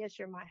 "So I guess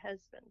you're my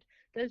husband."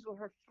 Those were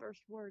her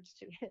first words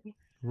to him.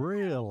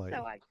 Really?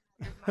 So I guess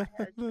you're my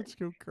husband. Let's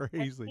go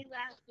crazy. And he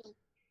laughed.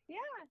 Yeah,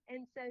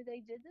 and so they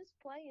did this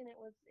play, and it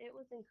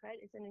was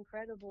incredible. It's an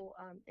incredible.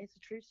 It's a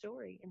true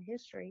story in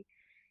history,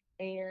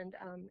 and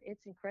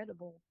it's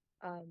incredible.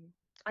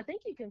 I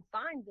think you can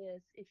find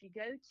this if you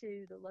go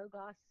to the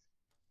Logos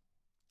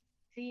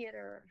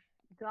Theater.org.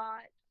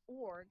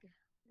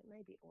 It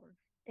may be org.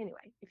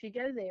 Anyway, if you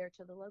go there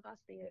to the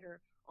Logos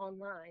Theater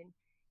online,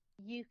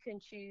 you can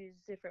choose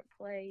different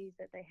plays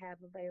that they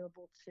have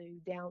available to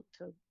what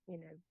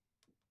do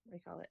you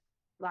call it?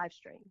 Live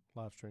stream.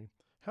 Live stream.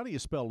 How do you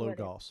spell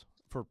Logos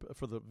for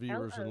the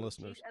viewers and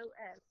listeners?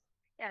 Logos.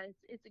 Yeah,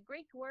 it's a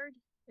Greek word.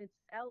 It's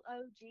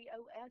Logos,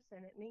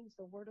 and it means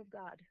the Word of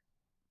God.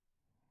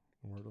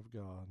 Word of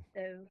God.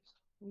 So,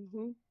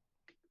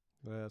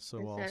 that's so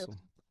awesome.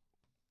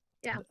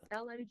 Yeah,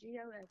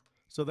 Logos.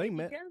 So they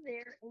met. You go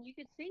there, and you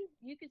could see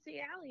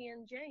Allie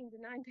and Jane, the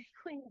 9-Day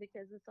Queen,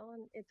 because it's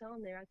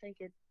on there. I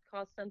think it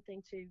costs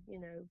something to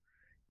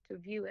to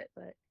view it,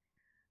 but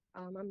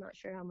I'm not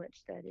sure how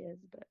much that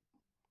is. But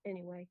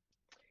anyway,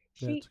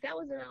 that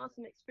was an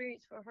awesome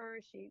experience for her.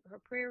 Her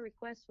prayer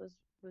request was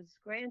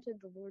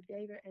granted. The Lord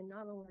gave her, and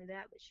not only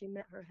that, but she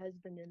met her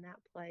husband in that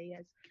play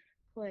as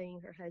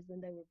playing her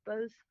husband. They were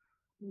both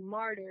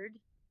martyred.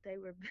 They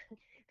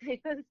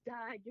both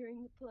died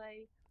during the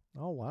play.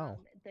 Oh wow!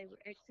 They were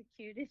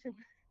executed.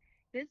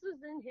 This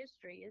was in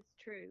history. It's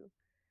true.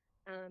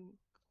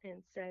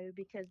 And so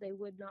because they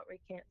would not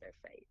recant their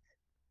faith.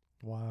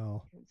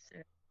 Wow. And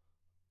so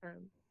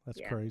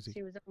that's crazy.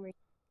 She was only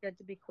got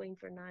to be queen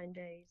for 9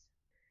 days.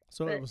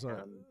 So it was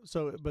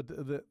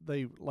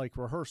they like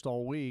rehearsed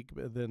all week,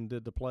 but then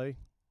did the play.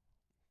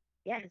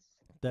 Yes.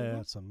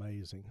 That's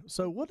amazing.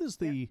 So what is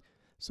the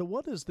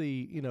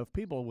if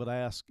people would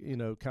ask,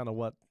 kind of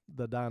what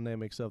the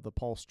dynamics of the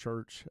Pulse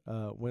Church,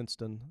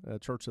 Winston,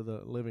 Church of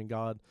the Living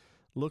God,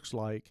 looks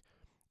like,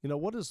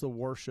 what is the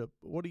worship?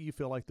 What do you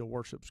feel like the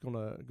worship's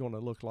gonna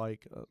look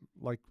like?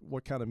 Like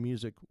what kind of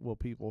music will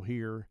people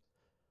hear?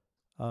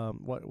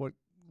 What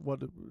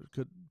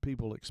could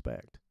people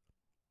expect?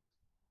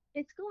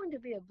 It's going to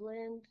be a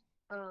blend,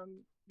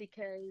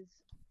 because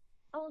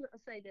I'll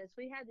say this: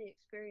 we had the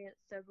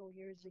experience several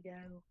years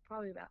ago,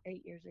 probably about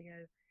 8 years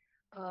ago,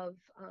 of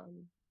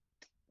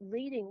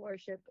leading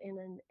worship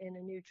in a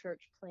new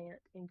church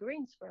plant in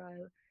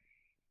Greensboro,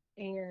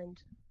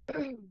 and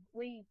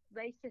we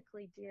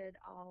basically did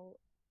all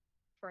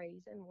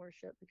praise and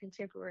worship, the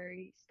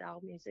contemporary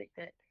style music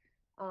that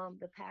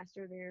the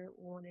pastor there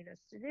wanted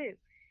us to do.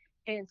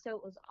 And so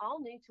it was all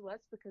new to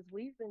us because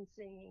we've been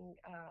singing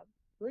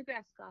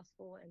bluegrass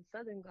gospel and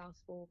southern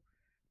gospel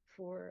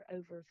for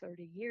over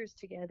 30 years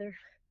together.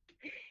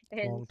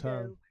 And long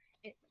time.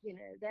 So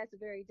that's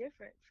very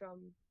different from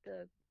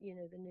the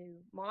the new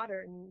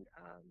modern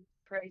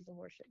praise and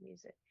worship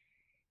music.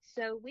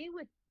 So we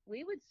would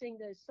sing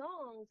those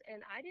songs,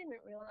 and I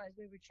didn't realize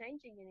we were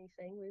changing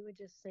anything. We would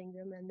just sing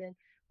them, and then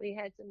we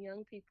had some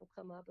young people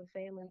come up. A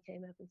family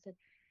came up and said,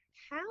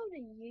 "How do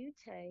you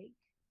take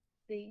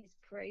these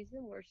praise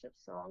and worship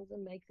songs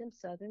and make them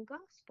Southern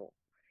gospel?"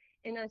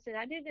 And I said,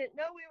 "I didn't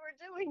know we were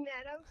doing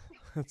that. I'm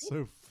That's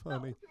sorry." so So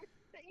funny. we were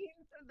singing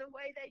the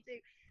way they do,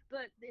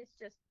 but it's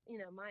just,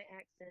 my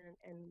accent,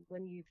 and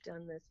when you've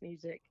done this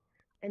music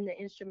and the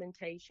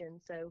instrumentation.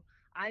 So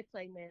I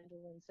play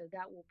mandolin, so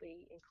that will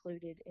be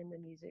included in the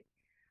music.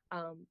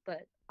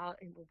 But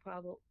and we'll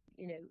probably,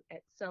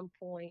 at some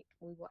point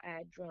we will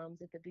add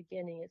drums. At the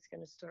beginning, it's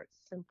going to start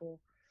simple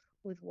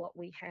with what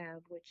we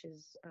have, which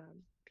is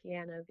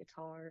piano,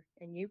 guitar,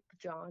 and you,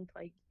 John,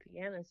 play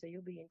piano, so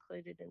you'll be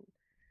included in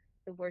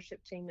the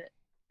worship team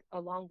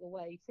along the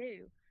way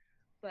too.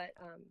 But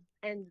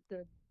and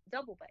the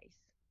double bass.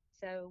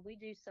 So we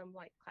do some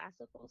like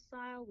classical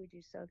style, we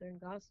do Southern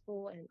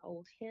gospel and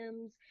old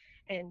hymns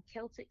and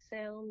Celtic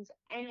sounds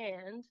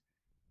and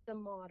the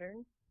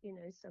modern,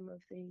 some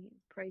of the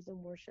praise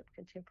and worship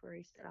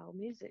contemporary style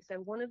music. So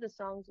one of the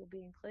songs we'll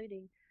be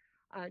including,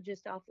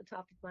 just off the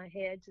top of my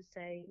head to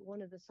say,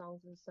 one of the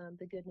songs is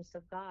The Goodness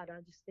of God.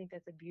 I just think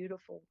that's a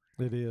beautiful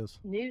It is.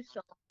 new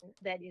song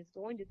that is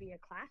going to be a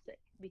classic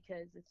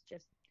because it's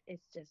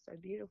just so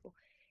beautiful.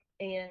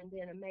 And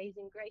then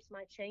Amazing Grace,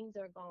 My Chains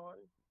Are Gone,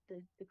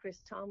 the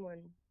Chris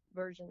Tomlin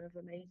version of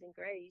Amazing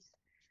Grace,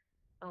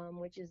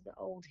 which is the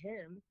old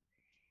hymn.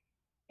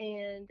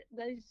 And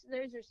those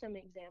are some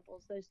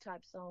examples, those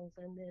type songs.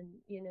 And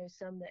then,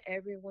 some that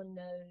everyone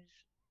knows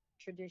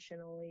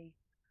traditionally,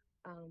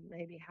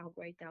 maybe How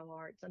Great Thou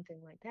Art, something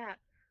like that.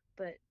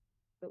 But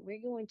we're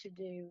going to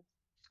do,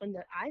 and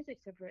the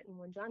Isaacs have written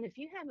one. John, if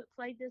you haven't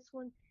played this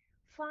one,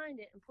 find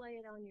it and play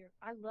it on your.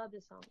 I love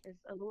this song.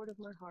 It's "A Lord of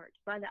My Heart"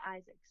 by the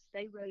Isaacs.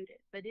 They wrote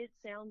it, but it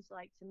sounds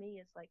like, to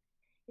me,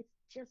 it's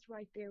just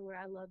right there where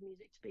I love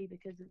music to be,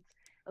 because it's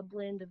a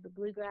blend of the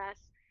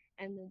bluegrass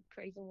and the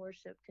praise and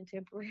worship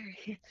contemporary.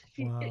 It's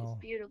Wow.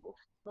 beautiful.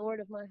 Lord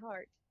of My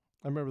Heart.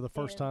 I remember the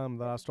first And time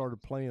that I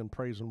started playing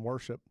praise and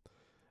worship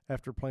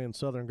after playing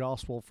Southern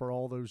gospel for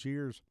all those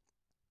years.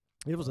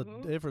 It was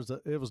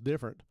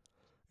different.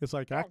 It's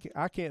like yes,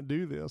 I can't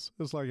do this.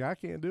 It's like I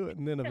can't do it,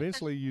 and then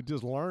eventually you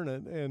just learn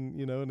it, and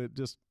and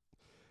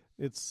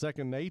it's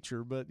second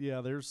nature. But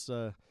yeah, there's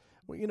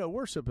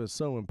worship is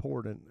so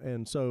important,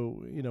 and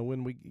so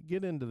when we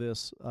get into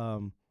this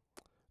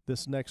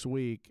this next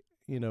week,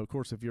 of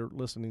course, if you're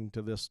listening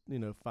to this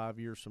 5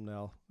 years from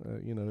now,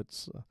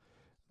 it's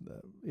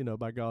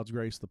by God's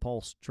grace, the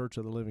Pulse Church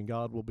of the Living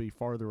God will be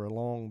farther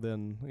along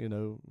than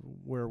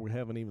where we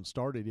haven't even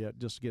started yet,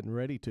 just getting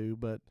ready to.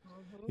 But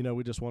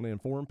we just want to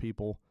inform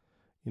people,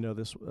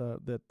 this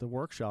that the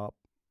workshop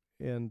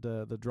and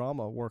the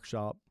drama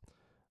workshop,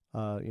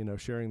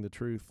 sharing the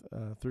truth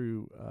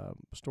through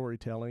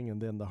storytelling,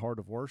 and then the heart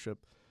of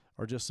worship,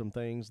 are just some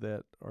things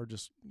that are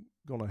just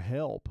going to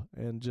help,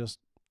 and just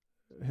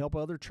help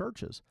other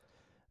churches,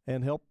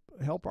 and help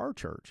our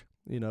church.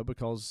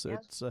 Because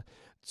yes,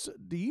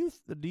 do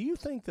you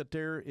think that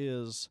there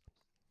is,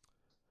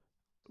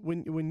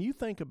 when you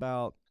think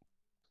about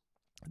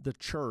the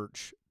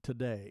church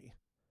today,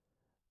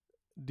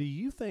 do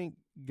you think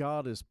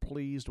God is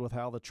pleased with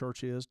how the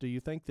church is? Do you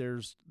think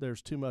there's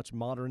too much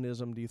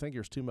modernism? Do you think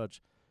there's too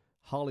much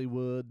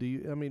Hollywood?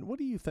 What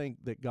do you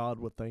think that God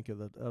would think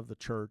of the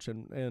church,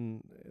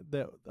 and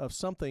that of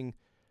something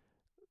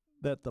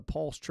that the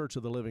Pulse Church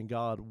of the Living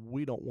God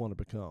we don't want to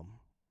become?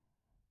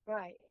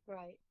 right,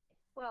 right.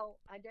 Well,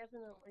 I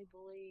definitely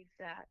believe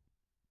that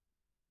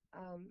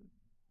um,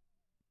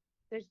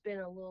 there's been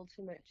a little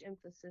too much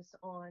emphasis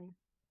on.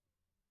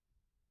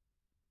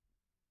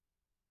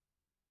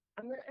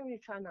 I'm going to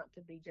try not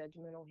to be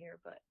judgmental here,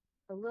 but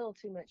a little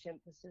too much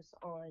emphasis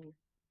on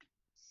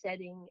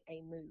setting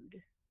a mood.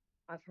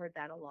 I've heard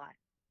that a lot.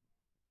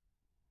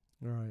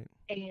 Right.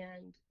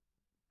 And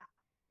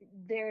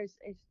there's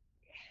a,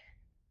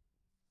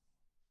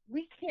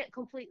 we can't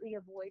completely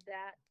avoid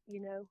that.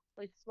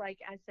 It's like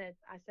I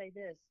say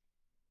this,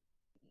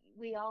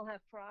 we all have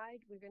pride.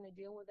 We're going to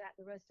deal with that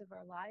the rest of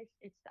our life.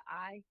 It's the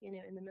I,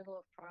 in the middle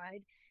of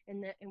pride,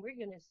 and we're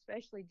going to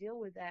especially deal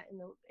with that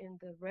in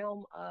the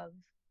realm of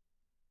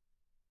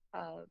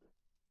uh,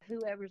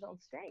 whoever's on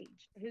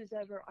stage, who's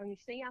ever. I mean,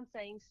 see, I'm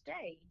saying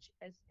stage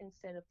as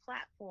instead of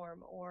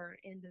platform or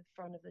in the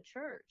front of the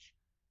church.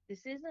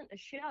 This isn't a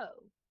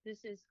show.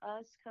 This is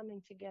us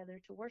coming together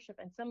to worship.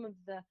 And some of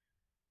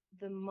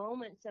the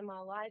moments in my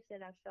life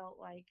that I felt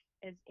like,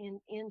 as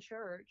in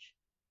church,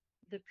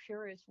 the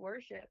purest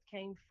worship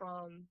came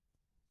from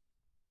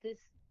this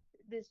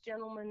this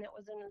gentleman that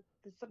was in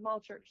the small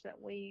church that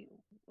we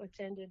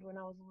attended when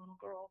I was a little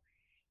girl.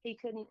 He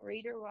couldn't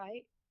read or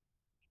write,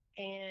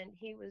 and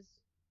he was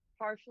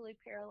partially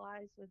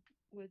paralyzed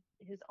with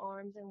his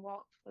arms and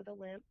walked with a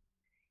limp.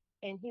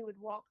 And he would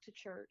walk to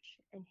church,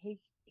 and he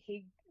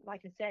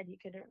like I said, he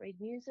couldn't read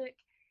music,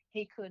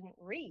 he couldn't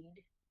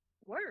read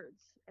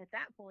words at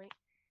that point,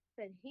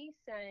 but he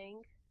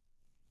sang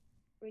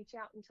 "Reach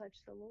Out and Touch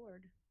the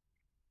Lord."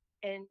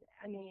 And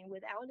I mean,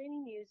 without any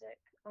music,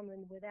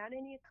 without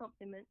any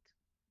accompaniment,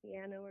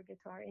 piano or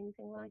guitar,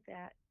 anything like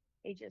that,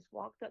 he just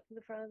walked up to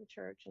the front of the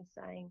church and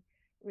sang,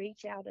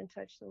 "Reach out and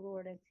touch the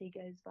Lord as he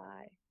goes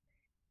by."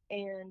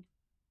 And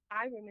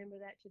I remember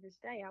that to this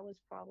day. I was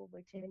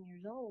probably 10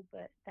 years old,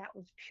 but that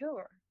was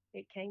pure.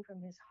 It came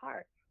from his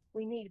heart.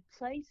 We need a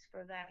place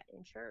for that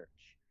in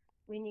church.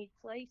 We need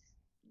place,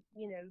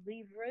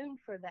 leave room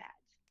for that,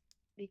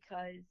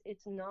 because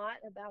it's not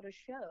about a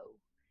show.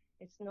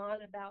 It's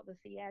not about the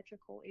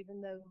theatrical,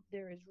 even though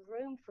there is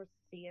room for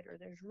theater.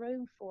 There's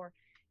room for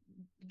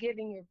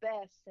giving your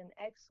best and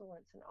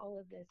excellence and all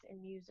of this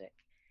in music.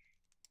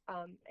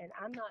 And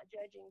I'm not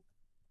judging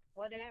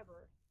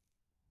whatever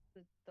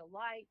the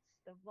lights,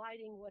 the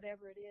lighting,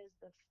 whatever it is,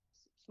 the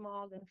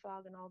smog and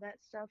fog and all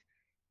that stuff.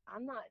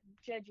 I'm not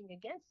judging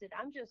against it.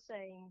 I'm just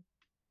saying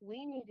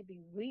we need to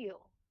be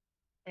real.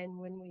 And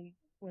when we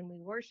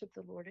worship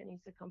the Lord, it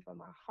needs to come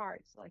from our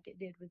hearts, like it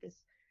did with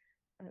this.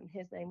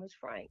 His name was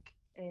Frank,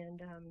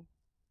 and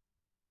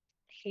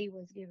he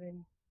was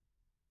given,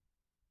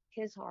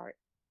 his heart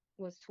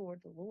was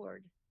toward the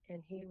Lord,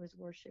 and he was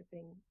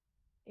worshiping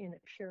in a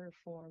pure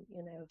form.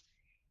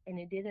 And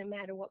it didn't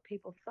matter what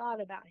people thought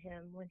about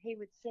him when he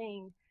would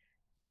sing.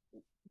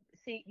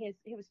 See,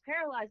 he was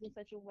paralyzed in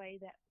such a way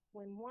that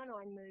when one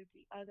arm moved,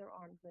 the other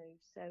arm moved.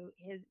 So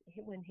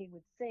when he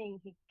would sing,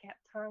 he kept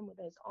time with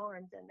those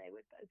arms, and they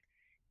would both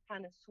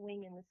kind of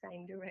swing in the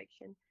same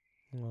direction.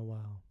 Oh,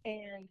 wow.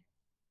 And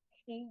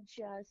he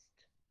just,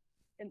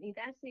 I mean,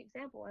 that's the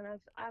example. And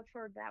I've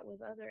heard that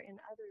with other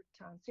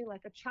times too,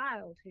 like a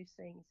child who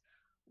sings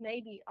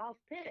maybe off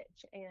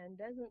pitch and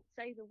doesn't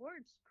say the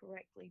words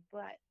correctly,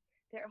 but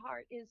their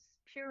heart is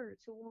pure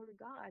toward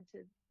God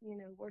to,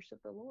 worship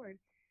the Lord.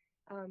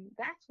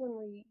 That's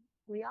when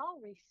we all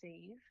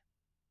receive,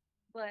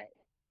 but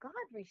God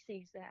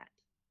receives that.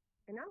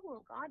 And I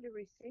want God to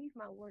receive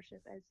my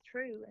worship as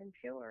true and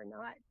pure,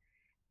 not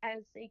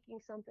as seeking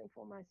something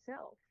for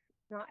myself,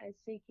 not as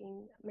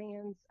seeking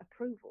man's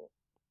approval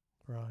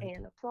Right.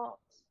 and applause.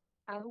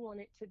 I want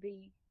it to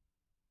be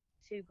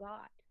to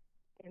God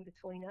and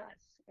between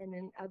us, and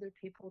then other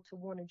people to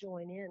want to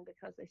join in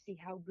because they see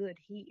how good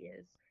he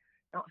is,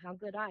 not how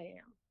good I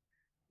am.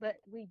 But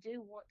we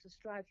do want to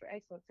strive for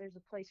excellence. There's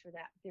a place for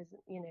that because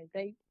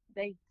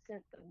they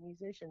sent the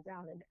musicians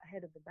out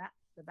ahead of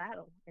the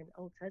battle in the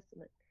Old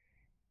Testament,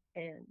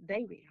 and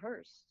they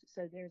rehearsed.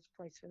 So there's a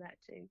place for that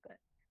too. But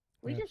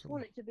we just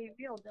want Absolutely. it to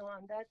be real,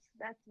 Don.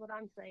 That's what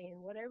I'm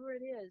saying. Whatever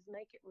it is,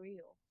 make it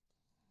real.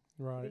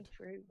 Right. Be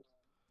true.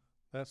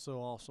 That's so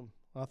awesome.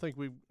 I think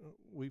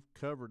we've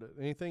covered it.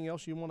 Anything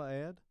else you want to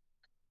add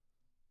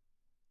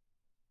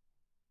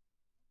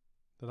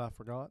that I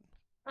forgot?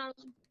 Um,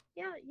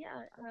 yeah.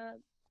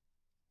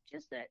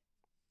 Just that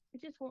I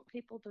just want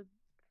people to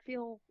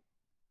feel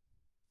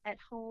at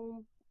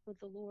home with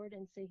the Lord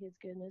and see his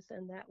goodness,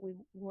 and that we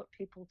want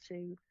people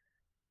to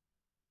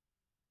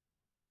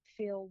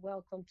feel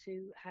welcome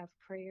to have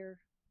prayer,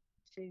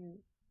 to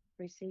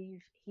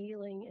receive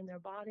healing in their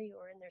body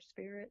or in their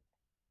spirit.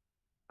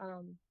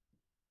 Um,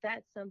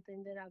 that's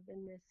something that I've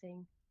been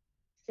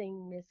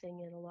seeing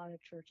missing in a lot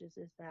of churches,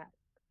 is that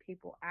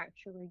people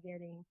actually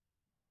getting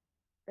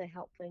the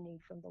help they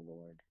need from the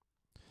Lord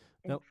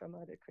and Now, from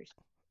other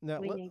Christians. now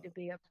We let, need to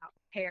be about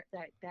care,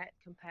 that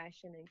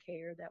compassion and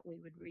care, that we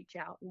would reach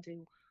out and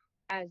do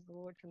as the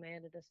Lord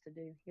commanded us to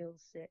do: heal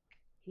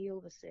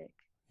the sick,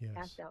 yes.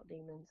 cast out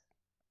demons.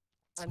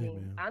 I mean,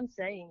 Amen. I'm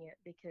saying it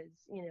because,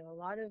 a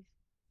lot of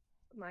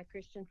my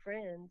Christian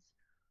friends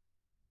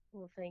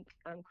will think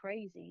I'm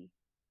crazy,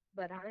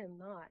 but I am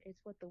not. It's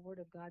what the Word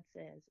of God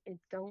says.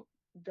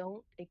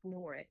 Don't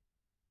ignore it.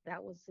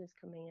 That was his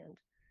command.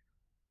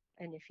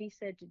 And if he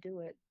said to do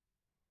it,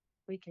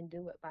 we can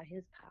do it by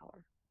his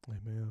power.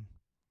 Amen.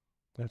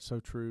 That's so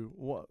true.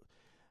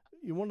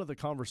 One of the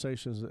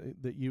conversations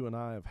that you and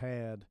I have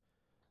had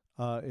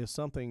is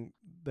something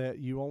that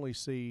you only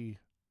see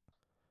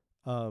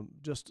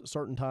just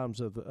certain times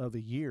of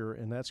the year,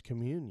 and that's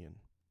communion.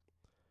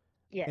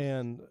 Yes.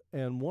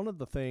 And one of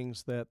the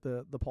things that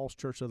the Pulse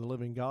Church of the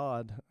Living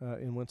God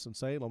in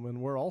Winston-Salem,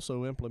 and we're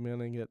also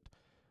implementing it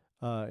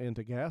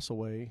into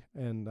Gassaway,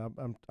 and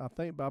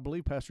I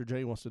believe Pastor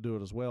Jay wants to do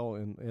it as well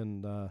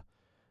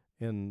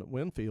in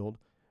Winfield,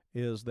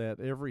 is that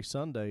every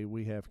Sunday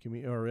we have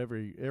or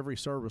every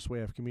service we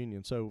have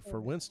communion. So for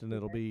Winston,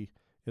 it'll be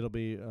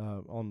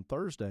on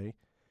Thursday,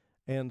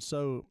 and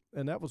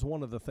that was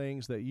one of the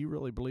things that you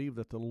really believe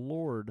that the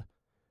Lord,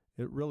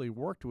 it really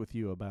worked with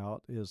you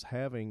about, is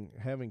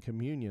having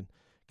communion.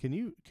 Can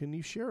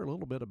you share a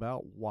little bit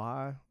about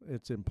why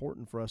it's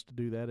important for us to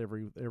do that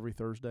every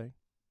Thursday?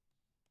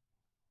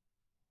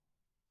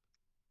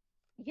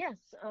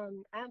 Yes,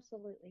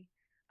 absolutely.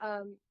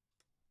 Um,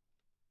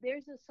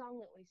 there's a song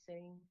that we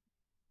sing.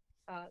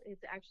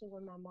 It's actually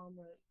one my mom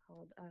wrote,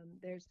 called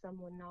 "There's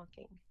Someone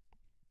Knocking."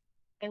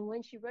 And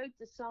when she wrote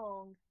the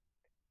song,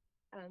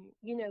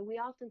 we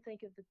often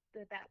think of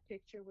that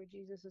picture where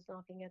Jesus is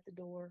knocking at the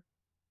door,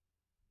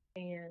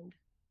 and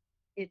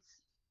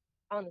it's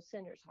on a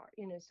sinner's heart,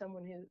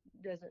 someone who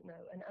doesn't know,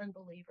 an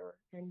unbeliever,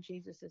 and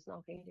Jesus is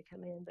knocking to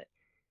come in.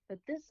 But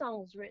this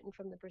song was written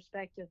from the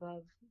perspective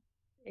of,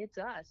 it's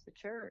us, the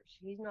church.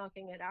 He's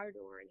knocking at our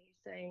door and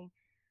he's saying,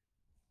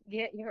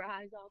 get your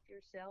eyes off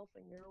yourself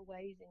and your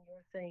ways and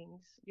your things,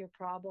 your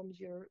problems,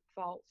 your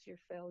faults, your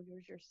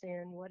failures, your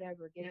sin,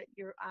 whatever. Get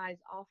your eyes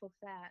off of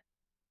that.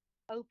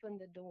 Open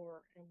the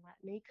door and let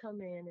me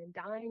come in and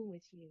dine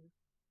with you.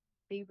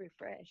 Be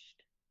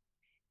refreshed.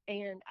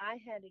 And I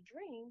had a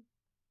dream,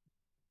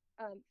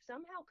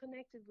 somehow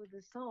connected with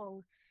the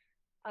song.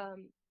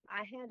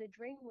 I had a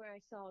dream where I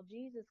saw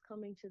Jesus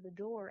coming to the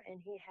door, and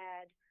he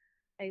had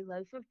a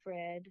loaf of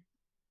bread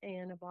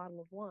and a bottle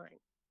of wine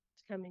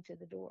coming to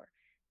the door.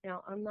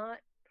 Now, I'm not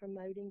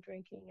promoting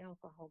drinking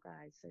alcohol,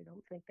 guys, so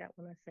don't think that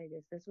when I say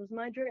this. This was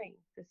my dream.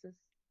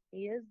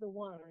 He is the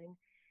wine,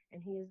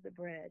 and he is the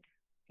bread.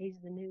 He's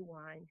the new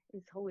wine.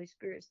 His Holy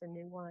Spirit's the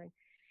new wine.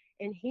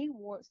 And he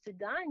wants to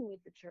dine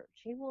with the church.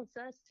 He wants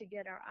us to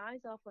get our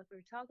eyes off, like we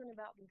were talking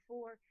about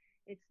before.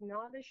 It's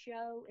not a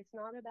show. It's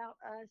not about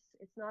us.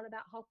 It's not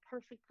about how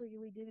perfectly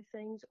we do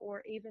things,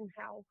 or even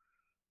how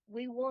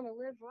we want to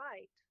live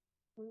right.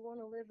 We want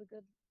to live a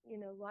good,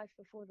 life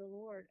before the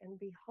Lord and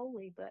be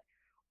holy. But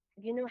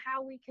you know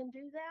how we can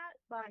do that?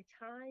 By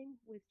time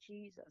with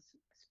Jesus,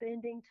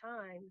 spending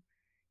time,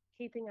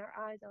 keeping our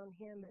eyes on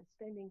him, and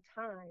spending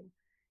time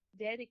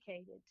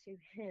dedicated to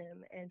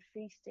him, and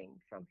feasting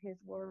from his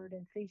word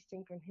and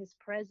feasting from his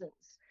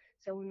presence.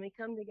 So when we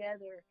come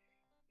together,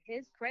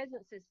 his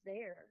presence is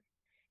there,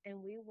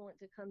 and we want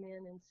to come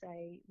in and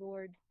say,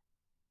 Lord,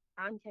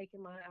 I'm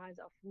taking my eyes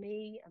off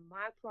me and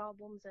my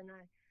problems, and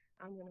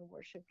I'm going to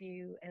worship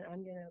you, and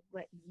I'm going to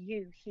let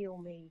you heal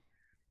me.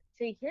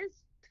 See, his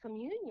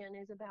communion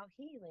is about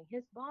healing.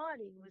 His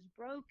body was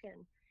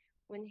broken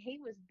when he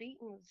was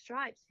beaten with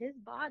stripes. His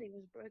body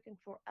was broken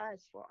for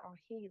us, for our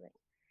healing.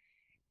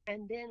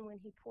 And then when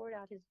he poured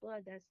out his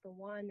blood, that's the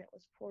wine that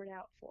was poured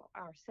out for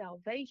our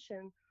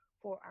salvation,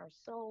 for our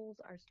souls,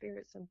 our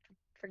spirits, and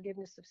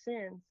forgiveness of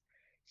sins.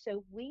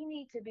 So we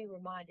need to be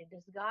reminded.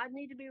 Does God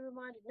need to be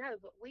reminded? No,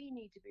 but we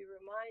need to be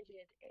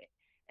reminded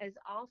as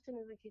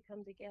often as we can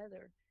come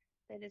together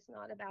that it's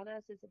not about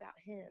us, it's about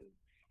him.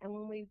 And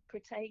when we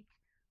partake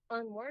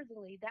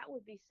unworthily, that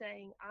would be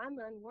saying, I'm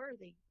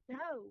unworthy.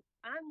 No,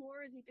 I'm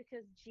worthy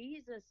because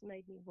Jesus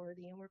made me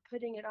worthy. And we're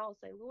putting it all,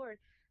 say, Lord,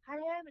 I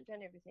haven't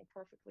done everything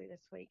perfectly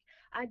this week.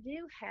 I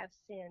do have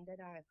sin that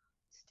I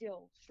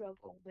still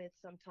struggle with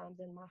sometimes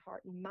in my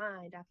heart and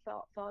mind. I've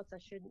thought thoughts I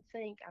shouldn't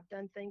think. I've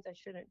done things I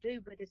shouldn't do,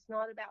 but it's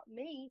not about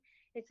me.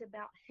 It's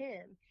about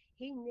him.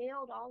 He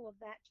nailed all of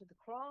that to the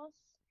cross.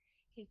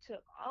 He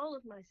took all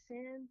of my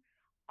sin,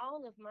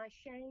 all of my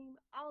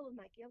shame, all of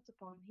my guilt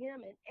upon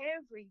him. And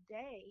every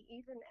day,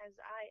 even as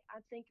I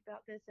think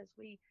about this, as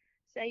we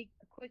say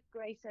a quick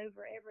grace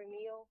over every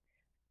meal,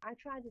 I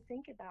try to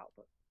think about,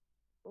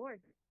 Lord,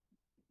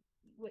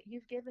 what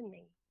you've given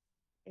me.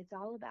 It's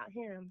all about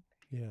him.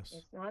 Yes.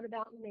 It's not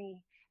about me.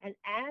 And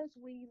as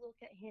we look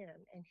at him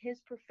and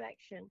his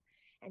perfection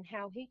and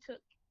how he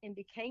took and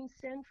became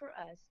sin for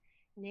us,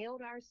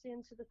 nailed our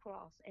sin to the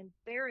cross and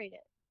buried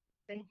it,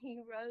 then he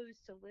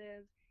rose to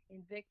live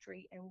in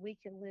victory, and we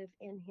can live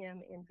in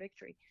him in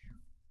victory.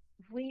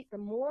 The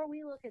more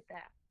we look at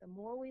that, the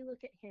more we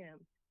look at him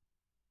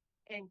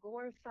and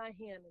glorify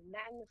him and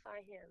magnify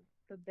him,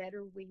 the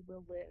better we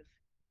will live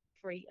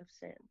free of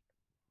sin.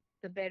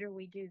 The better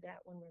we do that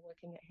when we're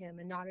looking at him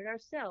and not at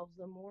ourselves.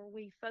 The more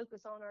we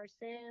focus on our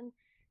sin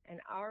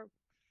and our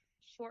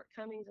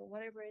shortcomings and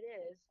whatever it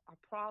is, our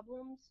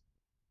problems,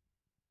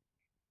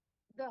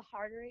 the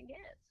harder it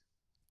gets.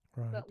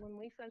 Right. But when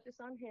we focus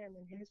on him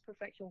and his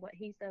perfection, what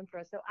he's done for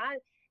us. So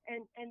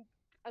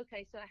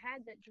okay, so I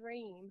had that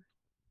dream,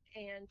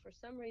 and for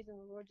some reason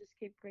the Lord just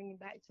kept bringing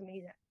back to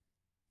me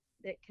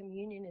that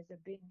communion is a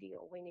big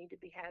deal. We need to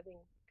be having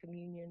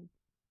communion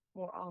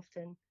more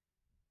often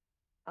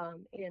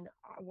in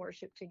our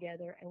worship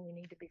together, and we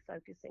need to be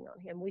focusing on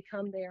him. We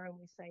come there and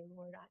we say,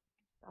 Lord,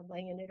 I'm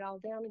laying it all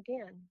down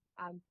again.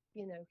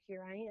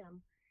 Here I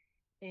am.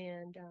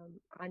 And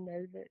I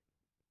know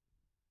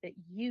that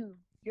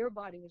your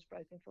body was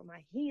broken for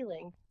my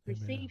healing. Amen.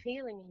 Receive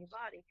healing in your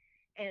body.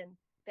 And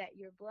that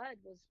your blood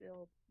was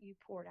spilled. You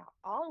poured out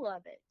all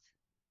of it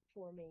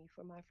for me,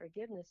 for my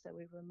forgiveness. So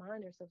we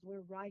remind ourselves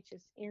we're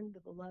righteous in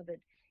the beloved.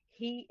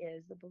 He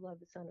is the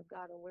beloved Son of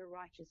God, and we're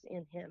righteous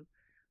in him,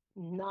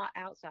 not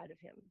outside of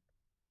him,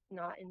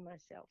 not in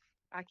myself.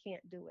 I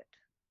can't do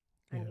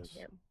it. I need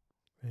him.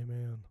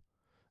 Amen.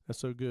 That's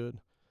so good.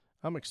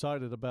 I'm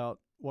excited about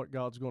what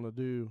God's going to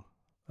do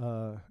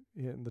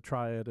in the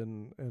Triad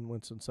in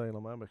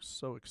Winston-Salem. I'm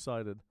so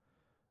excited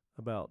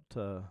about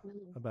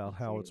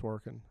how it's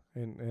working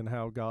and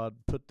how God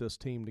put this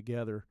team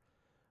together,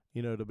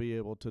 to be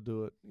able to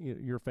do it.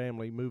 Your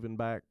family moving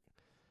back,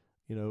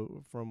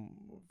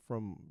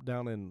 from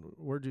down in,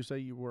 where'd you say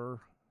you were?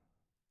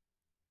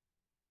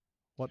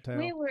 What town?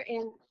 We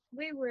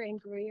were in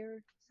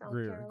Greer,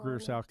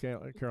 South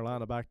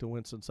Carolina, back to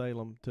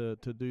Winston-Salem to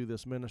do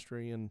this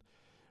ministry. And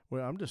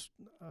well,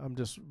 I'm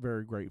just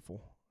very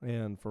grateful.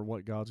 and for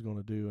what God's going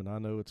to do. And I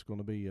know it's going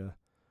to be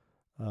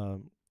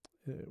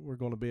we're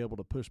going to be able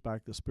to push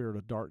back the spirit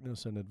of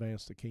darkness and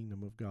advance the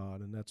kingdom of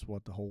God, and that's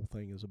what the whole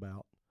thing is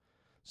about.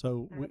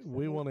 So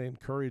we want to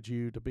encourage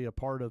you to be a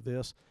part of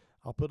this.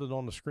 I'll put it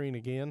on the screen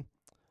again.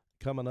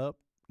 Coming up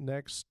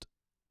next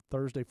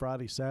Thursday,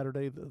 Friday,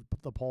 Saturday,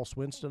 the Pulse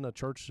Winston,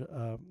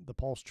 the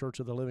Pulse Church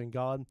of the Living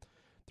God,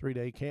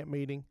 3-day camp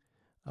meeting,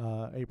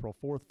 April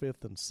 4th,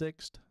 5th, and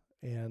 6th,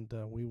 and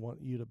we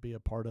want you to be a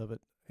part of it.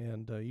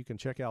 And you can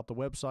check out the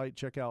website,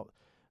 check out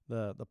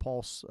the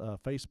Pulse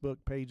Facebook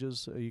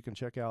pages. You can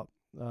check out,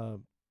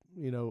 on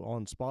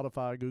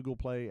Spotify, Google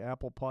Play,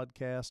 Apple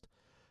Podcast.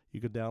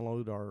 You could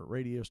download our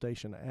radio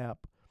station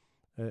app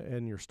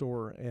in your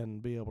store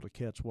and be able to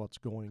catch what's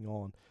going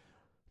on.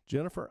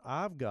 Jennifer,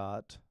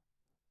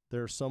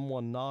 there's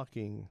someone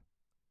knocking,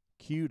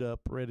 queued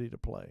up, ready to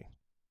play.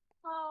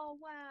 Oh,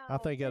 wow. I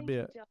think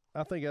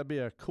that'd be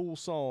a cool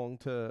song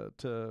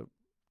to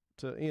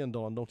end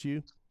on, don't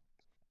you?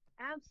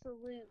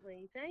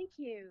 Absolutely. Thank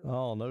you.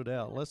 Oh, no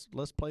doubt.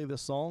 Let's play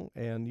this song,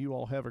 and you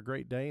all have a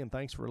great day, and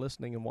thanks for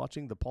listening and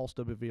watching the Pulse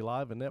WV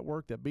Live, a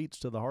network that beats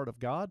to the heart of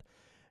God.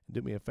 And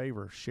do me a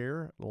favor,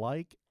 share,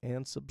 like,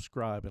 and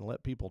subscribe, and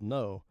let people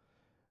know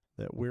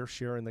that we're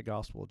sharing the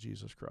gospel of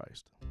Jesus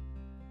Christ.